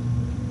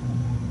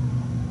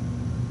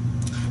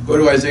 Go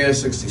to Isaiah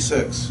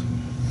 66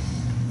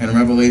 and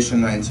Revelation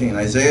 19.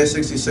 Isaiah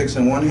 66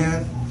 in one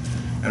hand,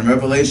 and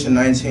Revelation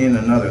 19 in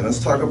another.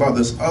 Let's talk about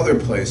this other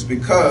place,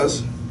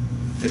 because,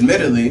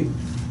 admittedly,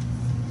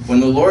 when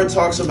the Lord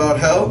talks about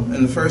hell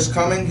in the first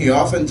coming, he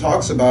often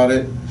talks about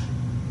it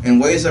in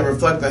ways that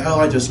reflect the hell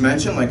I just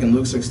mentioned, like in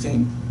Luke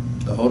 16,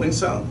 the holding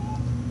cell.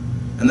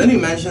 And then he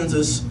mentions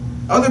this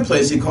other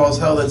place he calls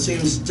hell that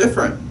seems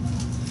different.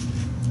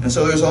 And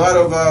so there's a lot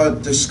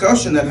of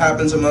discussion that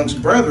happens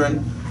amongst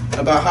brethren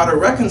about how to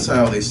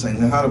reconcile these things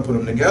and how to put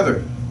them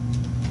together.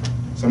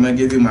 So I'm going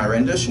to give you my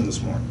rendition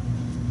this morning.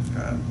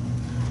 Okay.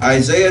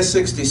 Isaiah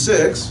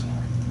 66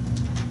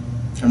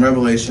 and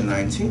Revelation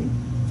 19.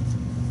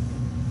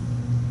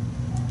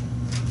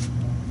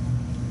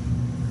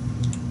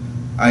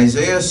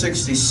 Isaiah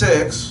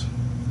 66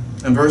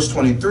 and verse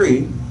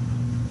 23,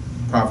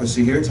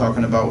 prophecy here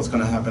talking about what's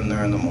going to happen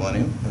there in the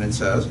millennium. And it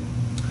says,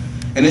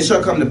 and it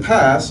shall come to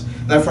pass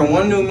that from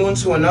one new moon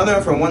to another,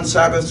 and from one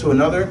Sabbath to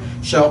another,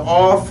 shall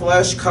all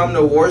flesh come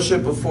to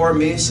worship before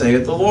me,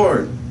 saith the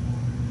Lord.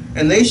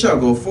 And they shall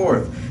go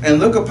forth, and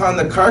look upon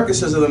the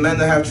carcasses of the men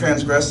that have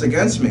transgressed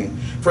against me.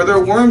 For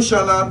their worm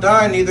shall not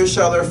die, neither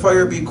shall their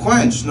fire be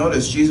quenched.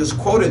 Notice, Jesus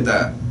quoted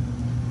that.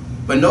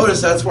 But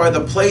notice that's why the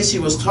place he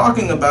was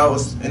talking about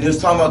was, and he was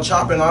talking about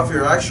chopping off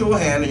your actual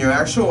hand and your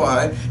actual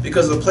eye,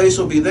 because the place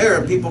will be there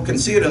and people can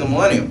see it in the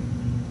millennium.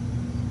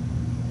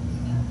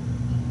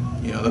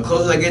 You know, the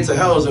closest I get to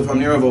hell is if I'm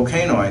near a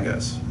volcano, I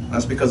guess.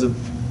 That's because of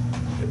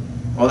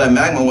all that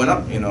magma went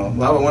up,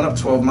 lava went up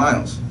 12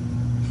 miles.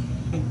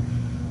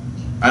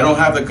 I don't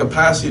have the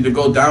capacity to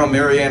go down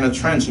Mariana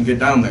Trench and get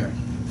down there.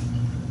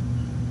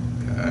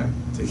 Okay?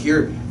 To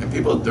hear, and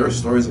people, there are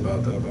stories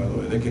about that, by the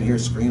way. They can hear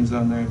screams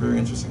down there, very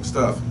interesting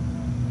stuff.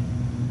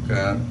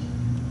 Okay?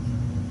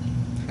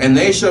 And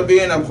they shall be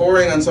an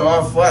abhorring unto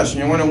all flesh. And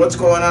you're wondering, what's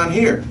going on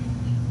here?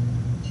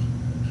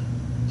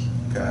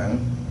 Okay?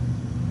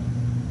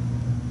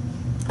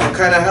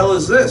 kind of hell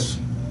is this?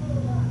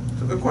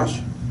 It's a good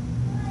question.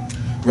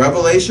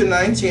 Revelation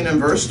 19 and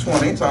verse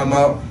 20, talking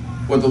about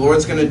what the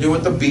Lord's going to do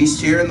with the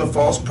beast here and the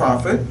false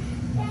prophet.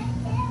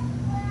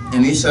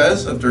 And he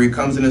says, after he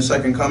comes in his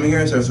second coming here,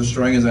 he starts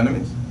destroying his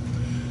enemies.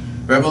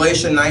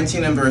 Revelation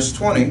 19 and verse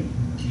 20,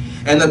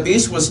 and the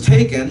beast was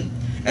taken,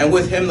 and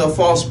with him the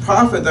false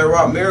prophet that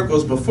wrought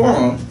miracles before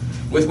him,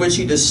 with which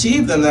he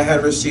deceived them that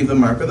had received the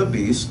mark of the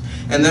beast,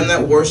 and them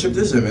that worshipped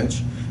his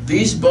image.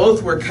 These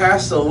both were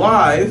cast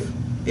alive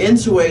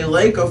into a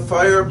lake of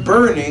fire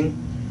burning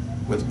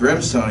with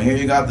brimstone. Here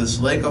you got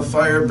this lake of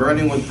fire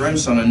burning with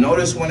brimstone. And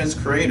notice when it's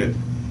created.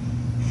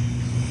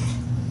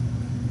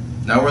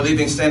 Now we're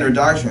leaving standard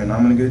doctrine.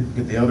 I'm going to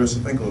get the elders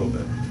to think a little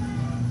bit.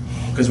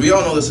 Because we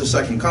all know this is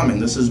second coming.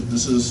 This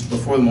is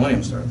before the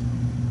millennium starts.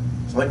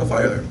 It's like a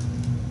fire there.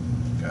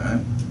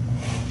 Okay.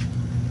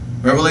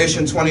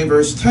 Revelation 20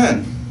 verse 10.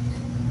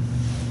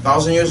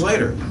 1,000 years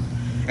later.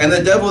 And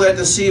the devil that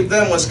deceived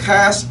them was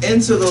cast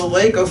into the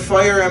lake of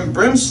fire and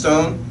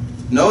brimstone.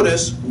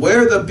 Notice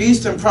where the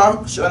beast and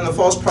the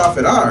false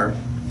prophet are.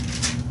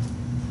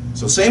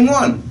 So same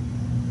one.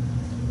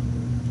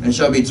 And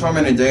shall be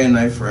tormented day and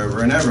night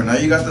forever and ever. Now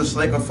you got this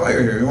lake of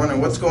fire here. You're wondering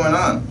what's going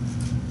on.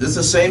 This is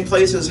the same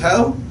place as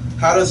hell?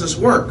 How does this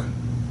work?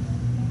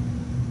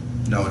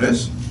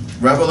 Notice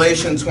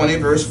Revelation 20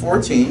 verse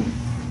 14.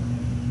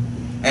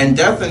 And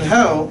death and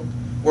hell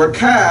were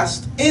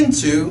cast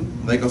into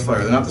lake of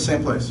fire. They're not the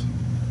same place.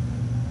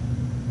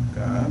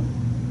 Okay.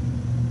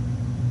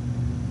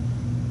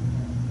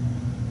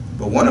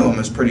 But one of them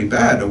is pretty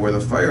bad, to where the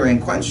fire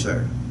ain't quenched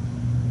there.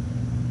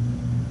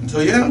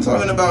 So yeah, I'm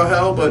talking about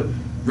hell, but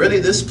really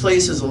this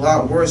place is a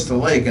lot worse, the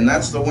lake, and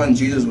that's the one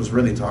Jesus was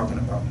really talking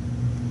about.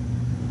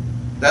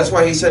 That's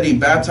why he said he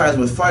baptized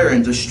with fire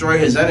and destroy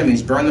his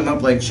enemies, burn them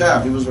up like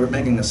chaff. He was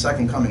making a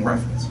second coming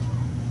reference.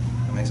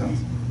 That makes sense?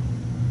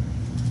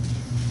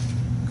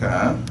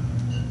 Okay.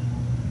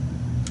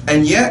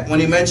 And yet,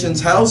 when he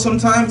mentions hell,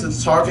 sometimes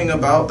it's talking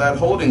about that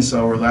holding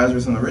cell where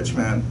Lazarus and the rich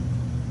man,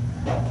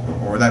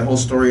 or that whole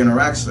story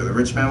interacts there. The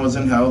rich man was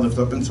in hell,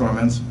 lifted up in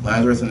torments,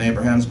 Lazarus in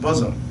Abraham's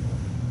bosom.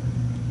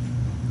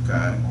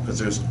 Okay? Because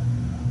there's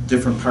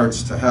different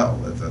parts to hell.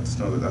 That's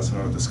another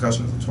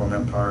discussion. There's the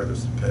torment part,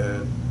 there's the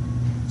pit,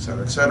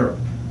 etc., etc.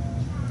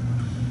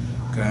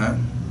 Okay?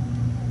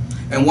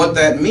 And what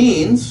that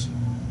means,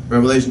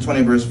 Revelation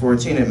 20 verse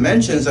 14, it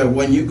mentions that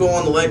when you go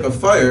on the lake of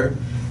fire,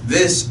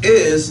 this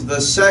is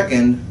the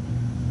second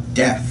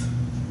death.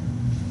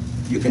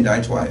 You can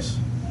die twice.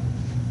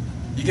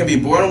 You can be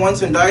born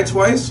once and die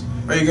twice,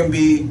 or you can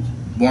be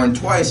born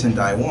twice and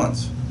die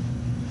once.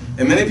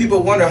 And many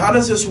people wonder, how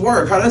does this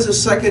work? How does the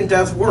second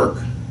death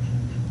work?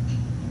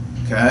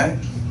 Okay?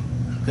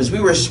 Because we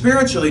were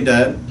spiritually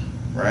dead,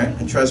 right,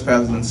 in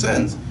trespasses and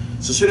sins.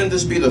 So shouldn't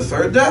this be the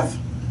third death?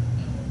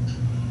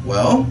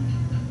 Well,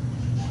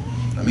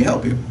 let me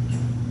help you.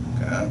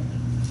 Okay?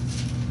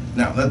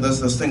 Now,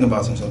 let's think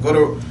about something. Go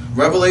to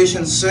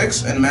Revelation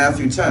 6 and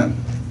Matthew 10.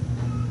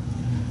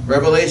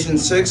 Revelation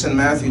 6 and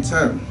Matthew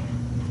 10.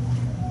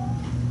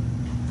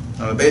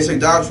 Now, the basic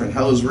doctrine,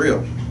 hell is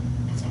real.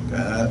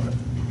 Okay?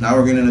 Now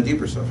we're getting into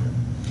deeper stuff here.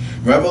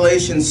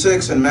 Revelation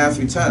 6 and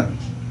Matthew 10.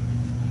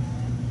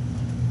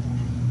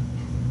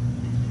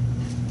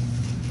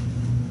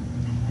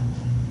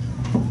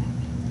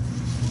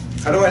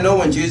 How do I know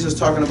when Jesus is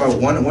talking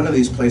about one of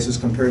these places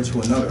compared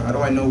to another? How do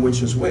I know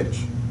which is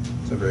which?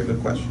 It's a very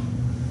good question.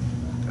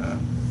 Okay.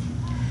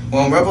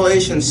 Well, in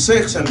Revelation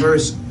 6 and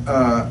verse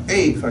 8,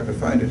 if I could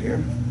find it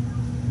here,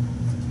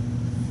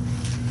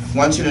 I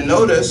want you to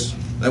notice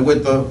that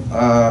with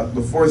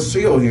the fourth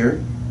seal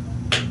here,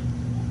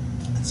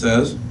 it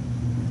says,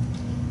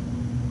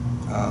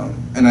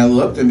 and I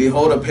looked, and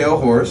behold, a pale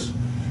horse,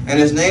 and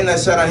his name that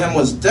sat on him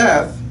was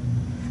Death,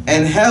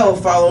 and hell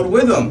followed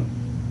with him.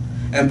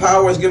 And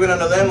power was given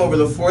unto them over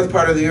the fourth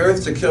part of the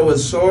earth to kill with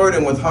sword,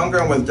 and with hunger,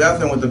 and with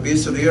death, and with the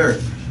beasts of the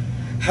earth.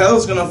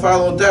 Hell's going to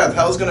follow death.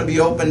 Hell's going to be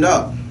opened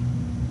up.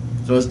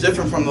 So it's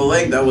different from the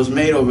lake that was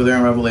made over there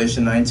in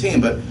Revelation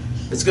 19. But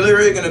it's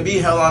really going to be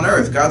hell on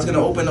earth. God's going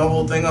to open the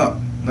whole thing up.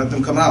 Let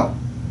them come out.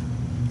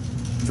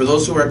 For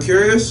those who are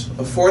curious,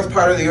 a fourth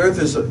part of the earth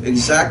is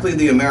exactly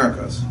the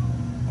Americas.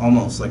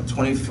 Almost, like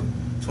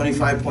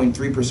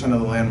 25.3% of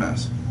the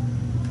landmass.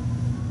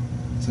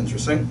 It's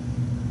interesting.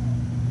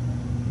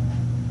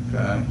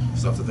 Okay,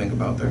 stuff to think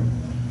about there.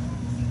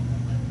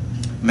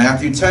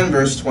 Matthew 10,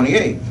 verse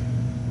 28.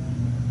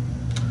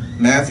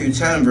 Matthew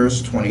 10,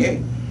 verse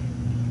 28.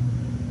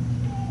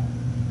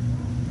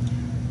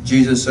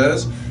 Jesus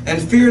says, and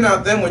fear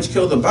not them which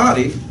kill the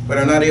body, but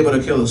are not able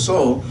to kill the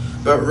soul,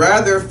 but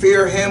rather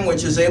fear him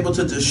which is able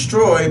to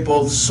destroy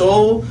both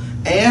soul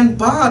and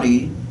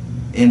body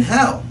in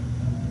hell.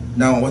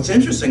 Now, what's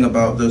interesting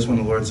about this when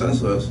the Lord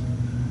says this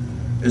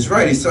is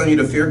right, he's telling you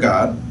to fear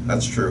God.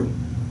 That's true.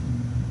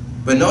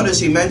 But notice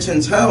he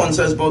mentions hell and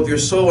says both your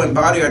soul and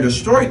body are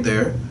destroyed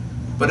there.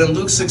 But in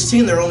Luke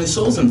 16, there are only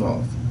souls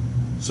involved.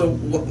 So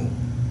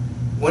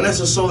when is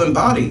the soul and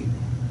body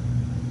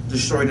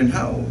destroyed in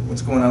hell?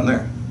 What's going on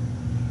there?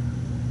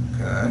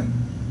 Okay.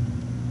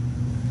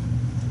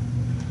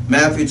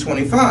 Matthew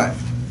 25.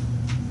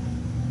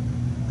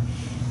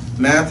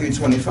 Matthew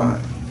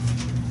 25.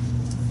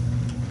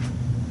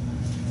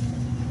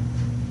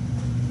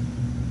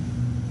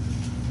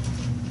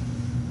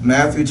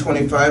 Matthew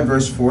 25,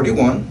 verse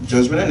 41,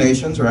 judgment of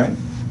nations, right?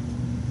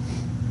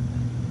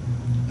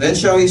 Then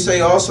shall he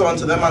say also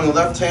unto them on the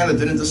left hand that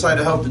didn't decide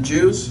to help the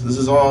Jews. This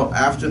is all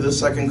after the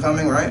second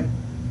coming, right?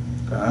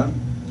 Okay.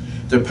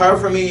 Depart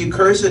from me, ye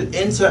cursed,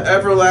 into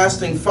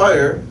everlasting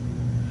fire,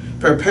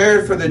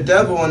 prepared for the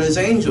devil and his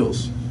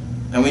angels.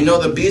 And we know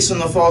the beast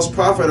and the false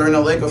prophet are in a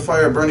lake of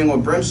fire burning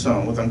with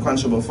brimstone, with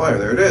unquenchable fire.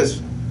 There it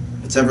is.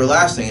 It's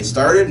everlasting. It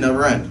started,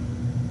 never end.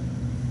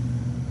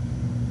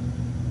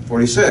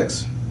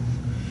 46.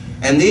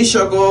 And these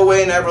shall go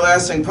away in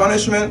everlasting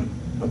punishment,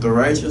 but the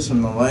righteous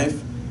in the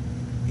life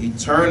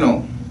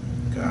eternal.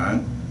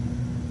 Okay?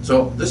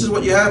 So this is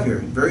what you have here.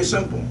 Very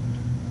simple.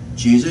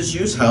 Jesus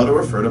used hell to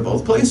refer to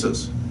both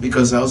places,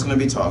 because hell is going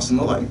to be tossed in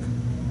the lake.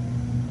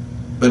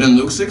 But in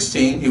Luke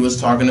 16, he was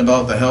talking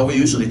about the hell we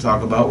usually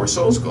talk about, where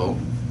souls go.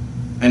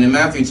 And in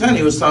Matthew 10,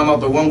 he was talking about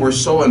the one where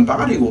soul and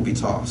body will be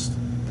tossed.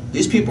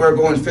 These people are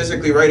going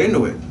physically right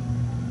into it.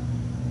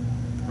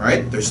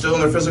 Right? They're still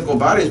in their physical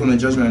bodies when the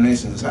judgment of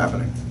nations is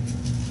happening.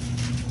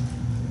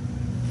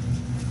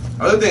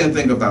 Other thing to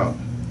think about.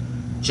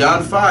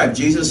 John 5,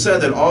 Jesus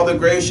said that all the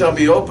graves shall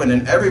be opened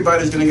and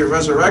everybody's going to get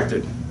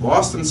resurrected,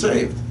 lost and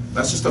saved.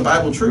 That's just the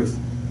Bible truth.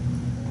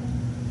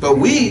 But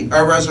we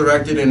are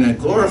resurrected in a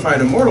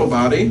glorified immortal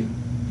body.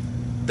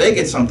 They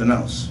get something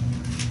else.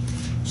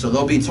 So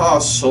they'll be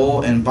tossed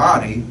soul and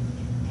body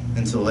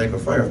into the lake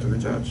of fire after the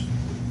judge.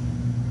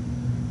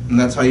 And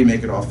that's how you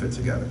make it all fit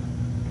together.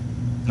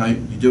 Now you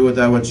do with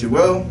that what you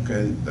will.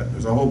 Okay,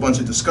 there's a whole bunch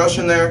of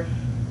discussion there,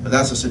 but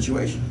that's the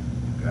situation.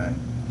 Okay,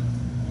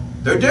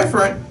 they're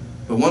different,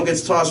 but one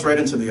gets tossed right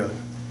into the other.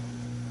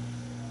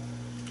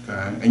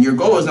 Okay, and your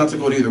goal is not to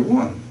go to either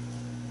one.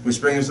 Which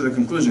brings us to the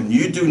conclusion.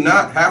 You do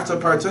not have to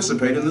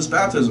participate in this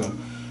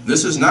baptism.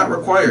 This is not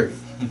required.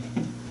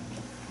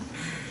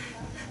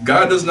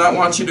 God does not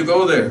want you to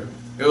go there.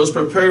 It was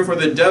prepared for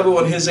the devil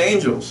and his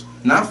angels,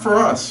 not for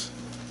us.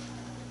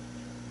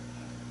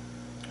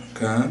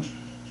 Okay?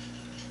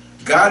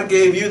 God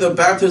gave you the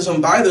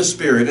baptism by the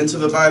Spirit into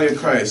the body of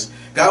Christ.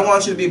 God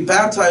wants you to be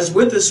baptized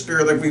with the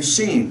Spirit like we've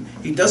seen.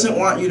 He doesn't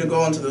want you to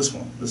go into this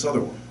one, this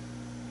other one.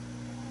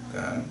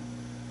 Okay?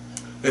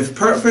 If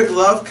perfect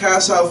love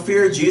casts out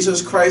fear,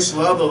 Jesus Christ's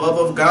love, the love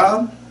of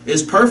God,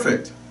 is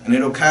perfect. And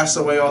it'll cast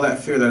away all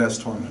that fear that has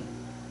torment.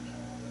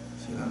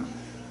 See that?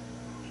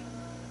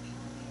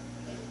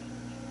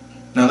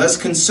 Now let's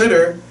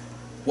consider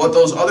what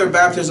those other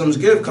baptisms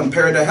give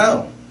compared to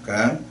hell.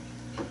 Okay?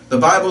 The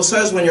Bible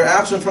says when you're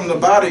absent from the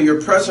body,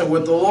 you're present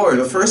with the Lord.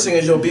 The first thing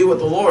is you'll be with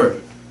the Lord.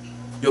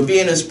 You'll be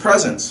in His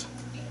presence.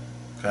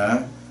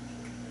 Okay?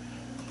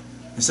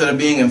 Instead of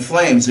being in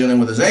flames, dealing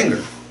with His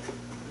anger.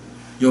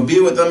 You'll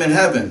be with them in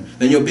heaven.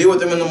 Then you'll be with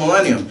them in the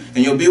millennium.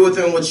 And you'll be with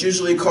them in what's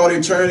usually called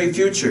eternity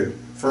future.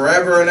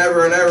 Forever and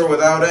ever and ever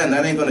without end.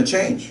 That ain't going to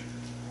change.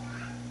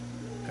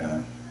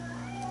 Okay?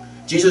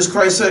 Jesus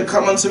Christ said,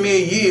 "Come unto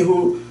me, ye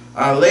who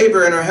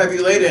labor and are heavy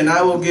laden, and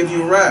I will give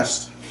you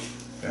rest."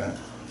 Okay?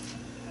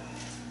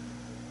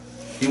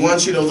 He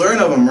wants you to learn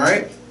of Him,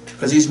 right?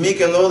 Because He's meek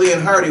and lowly in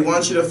heart. He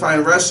wants you to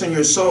find rest in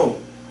your soul.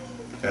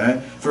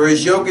 Okay? For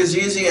His yoke is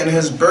easy and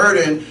His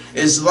burden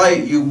is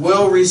light. You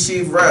will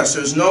receive rest.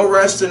 There's no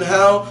rest in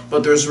hell,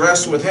 but there's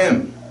rest with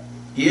Him.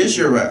 He is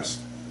your rest.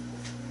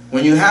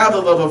 When you have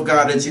the love of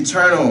God, it's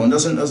eternal and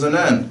doesn't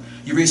end.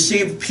 You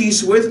receive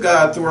peace with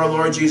God through our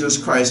Lord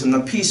Jesus Christ, and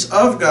the peace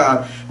of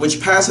God which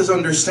passes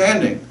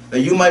understanding,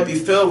 that you might be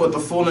filled with the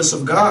fullness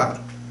of God.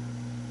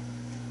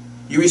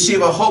 You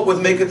receive a hope which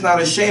maketh not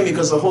ashamed,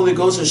 because the Holy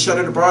Ghost is shed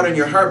abroad in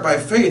your heart by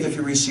faith if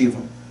you receive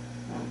Him.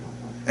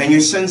 And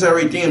your sins are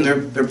redeemed.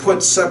 They're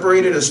put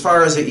separated as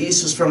far as the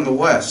east is from the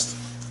west,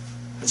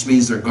 which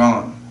means they're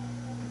gone.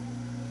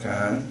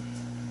 Okay?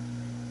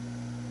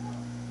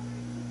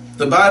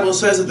 The Bible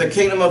says that the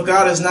kingdom of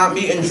God is not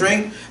meat and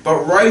drink,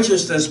 but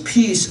righteousness,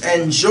 peace,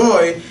 and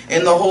joy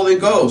in the Holy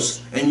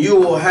Ghost. And you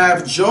will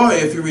have joy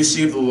if you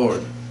receive the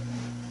Lord,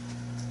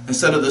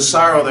 instead of the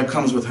sorrow that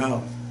comes with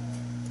hell,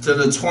 to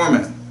the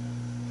torment.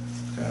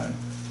 Okay?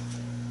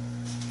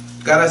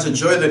 God has a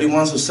joy that He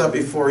wants to set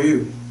before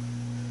you.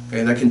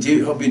 Okay, that can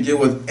help you deal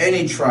with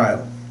any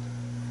trial.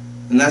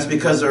 And that's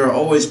because there are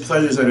always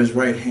pleasures at His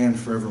right hand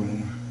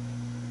forevermore.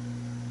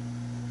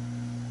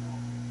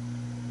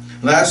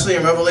 Lastly,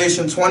 in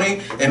Revelation 20,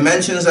 it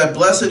mentions that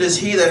blessed is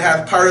he that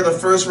hath part of the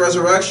first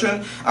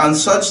resurrection. On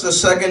such the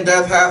second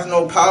death hath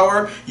no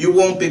power. You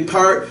won't be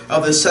part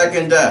of the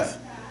second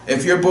death.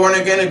 If you're born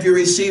again, if you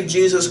receive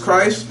Jesus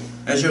Christ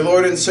as your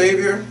Lord and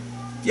Savior,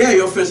 yeah,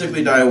 you'll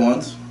physically die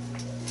once.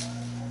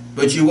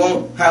 But you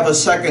won't have a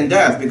second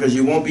death, because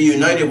you won't be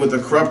united with a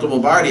corruptible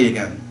body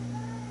again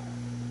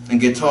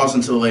and get tossed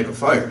into the lake of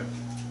fire.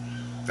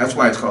 That's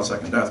why it's called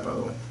second death, by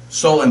the way.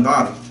 Soul and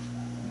body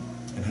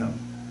in hell.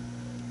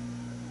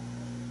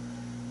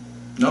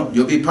 No,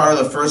 you'll be part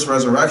of the first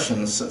resurrection.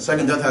 The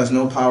second death has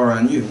no power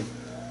on you.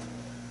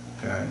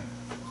 Okay?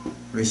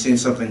 receive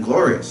something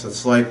glorious.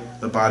 It's like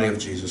the body of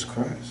Jesus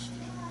Christ.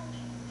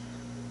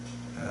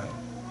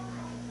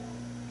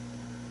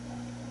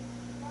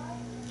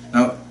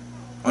 Now,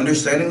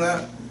 understanding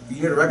that, you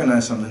need to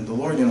recognize something. The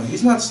Lord,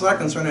 He's not slack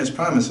concerning His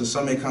promise, as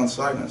some may count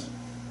slackness.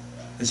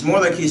 It's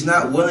more like He's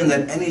not willing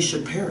that any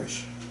should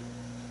perish,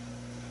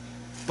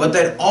 but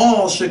that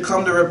all should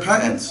come to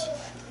repentance.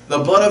 The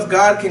blood of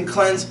God can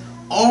cleanse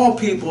all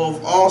people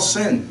of all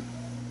sin.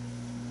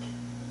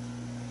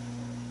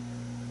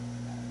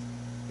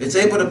 It's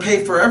able to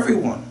pay for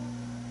everyone.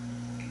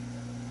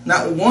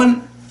 Not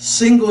one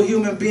single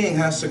human being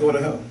has to go to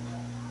hell.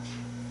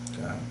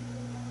 Okay.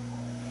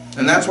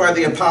 And that's why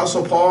the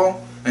Apostle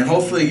Paul, and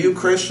hopefully you,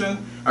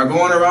 Christian, are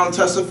going around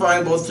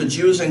testifying both to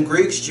Jews and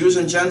Greeks, Jews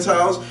and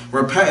Gentiles,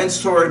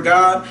 repentance toward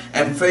God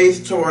and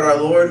faith toward our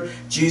Lord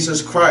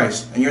Jesus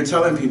Christ. And you're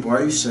telling people,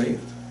 are you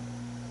saved?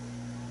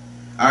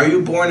 Are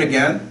you born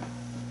again?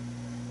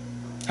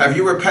 Have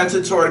you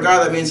repented toward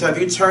God? That means, have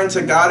you turned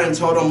to God and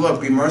told Him,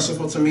 look, be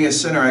merciful to me, a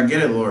sinner. I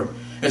get it, Lord.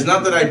 It's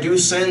not that I do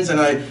sins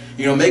and I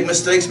make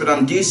mistakes, but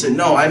I'm decent.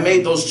 No, I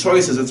made those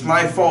choices. It's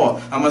my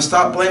fault. I'm going to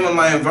stop blaming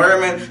my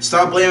environment,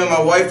 stop blaming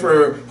my wife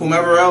or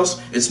whomever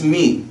else. It's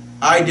me.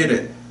 I did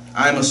it.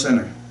 I'm a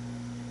sinner.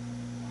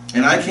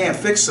 And I can't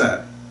fix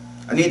that.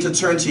 I need to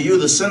turn to you,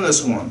 the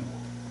sinless one.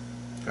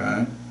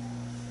 Okay?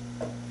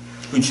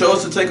 Who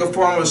chose to take a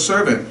form of a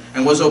servant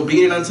and was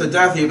obedient unto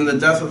death, even the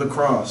death of the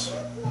cross.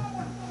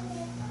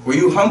 Where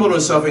you humbled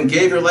yourself and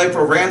gave your life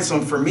a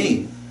ransom for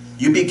me.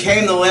 You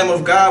became the Lamb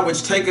of God,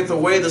 which taketh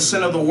away the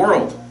sin of the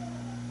world,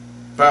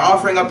 by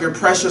offering up your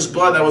precious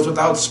blood that was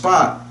without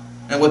spot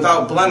and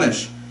without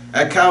blemish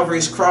at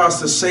Calvary's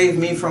cross to save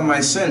me from my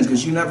sins,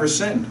 because you never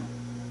sinned.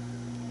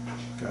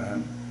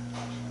 Okay.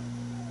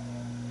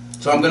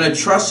 So I'm going to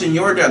trust in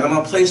your death. I'm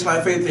going to place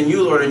my faith in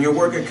you, Lord, and your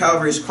work at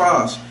Calvary's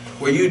cross,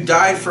 where you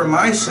died for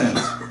my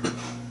sins.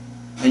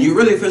 And you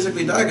really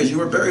physically died because you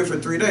were buried for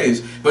 3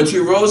 days. But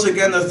you rose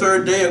again the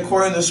third day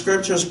according to the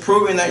Scriptures,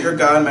 proving that you're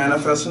God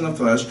manifest in the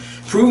flesh,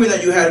 proving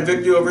that you had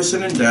victory over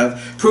sin and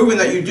death, proving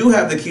that you do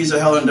have the keys of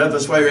hell and death.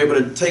 That's why you're able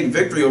to take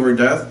victory over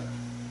death.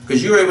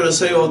 Because you were able to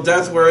say, oh,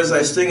 death, where is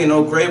thy sting? And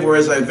oh, grave, where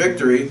is thy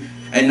victory?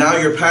 And now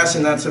you're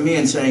passing that to me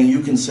and saying, you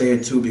can say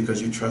it too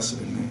because you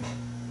trusted in me.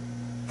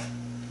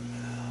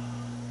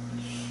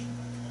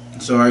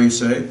 So are you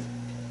saved?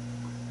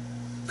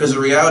 Because the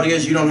reality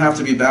is you don't have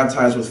to be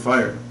baptized with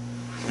fire.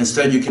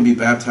 Instead, you can be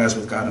baptized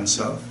with God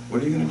Himself.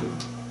 What are you going to do?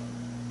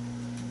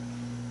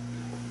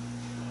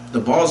 The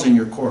ball's in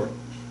your court.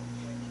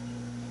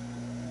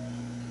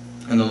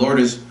 And the Lord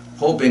is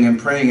hoping and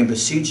praying and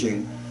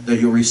beseeching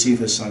that you'll receive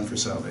His Son for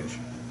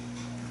salvation.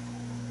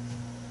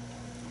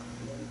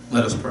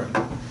 Let us pray.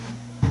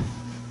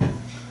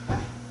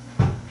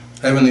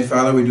 Heavenly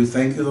Father, we do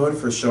thank you, Lord,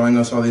 for showing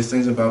us all these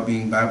things about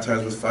being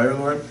baptized with fire,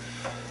 Lord.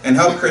 And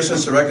help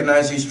Christians to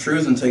recognize these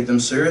truths and take them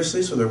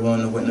seriously so they're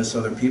willing to witness to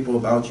other people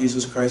about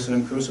Jesus Christ and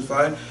Him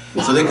crucified,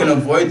 so they can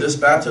avoid this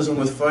baptism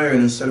with fire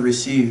and instead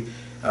receive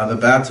the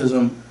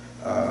baptism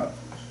by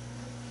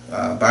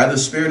the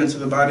Spirit into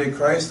the body of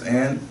Christ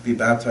and be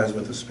baptized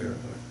with the Spirit,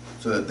 Lord,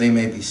 so that they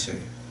may be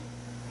saved.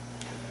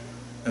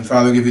 And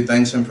Father, we give you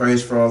thanks and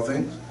praise for all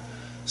things,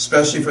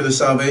 especially for the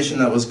salvation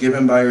that was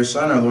given by your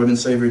Son, our Lord and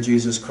Savior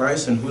Jesus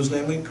Christ, in whose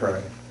name we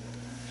pray.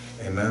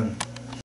 Amen.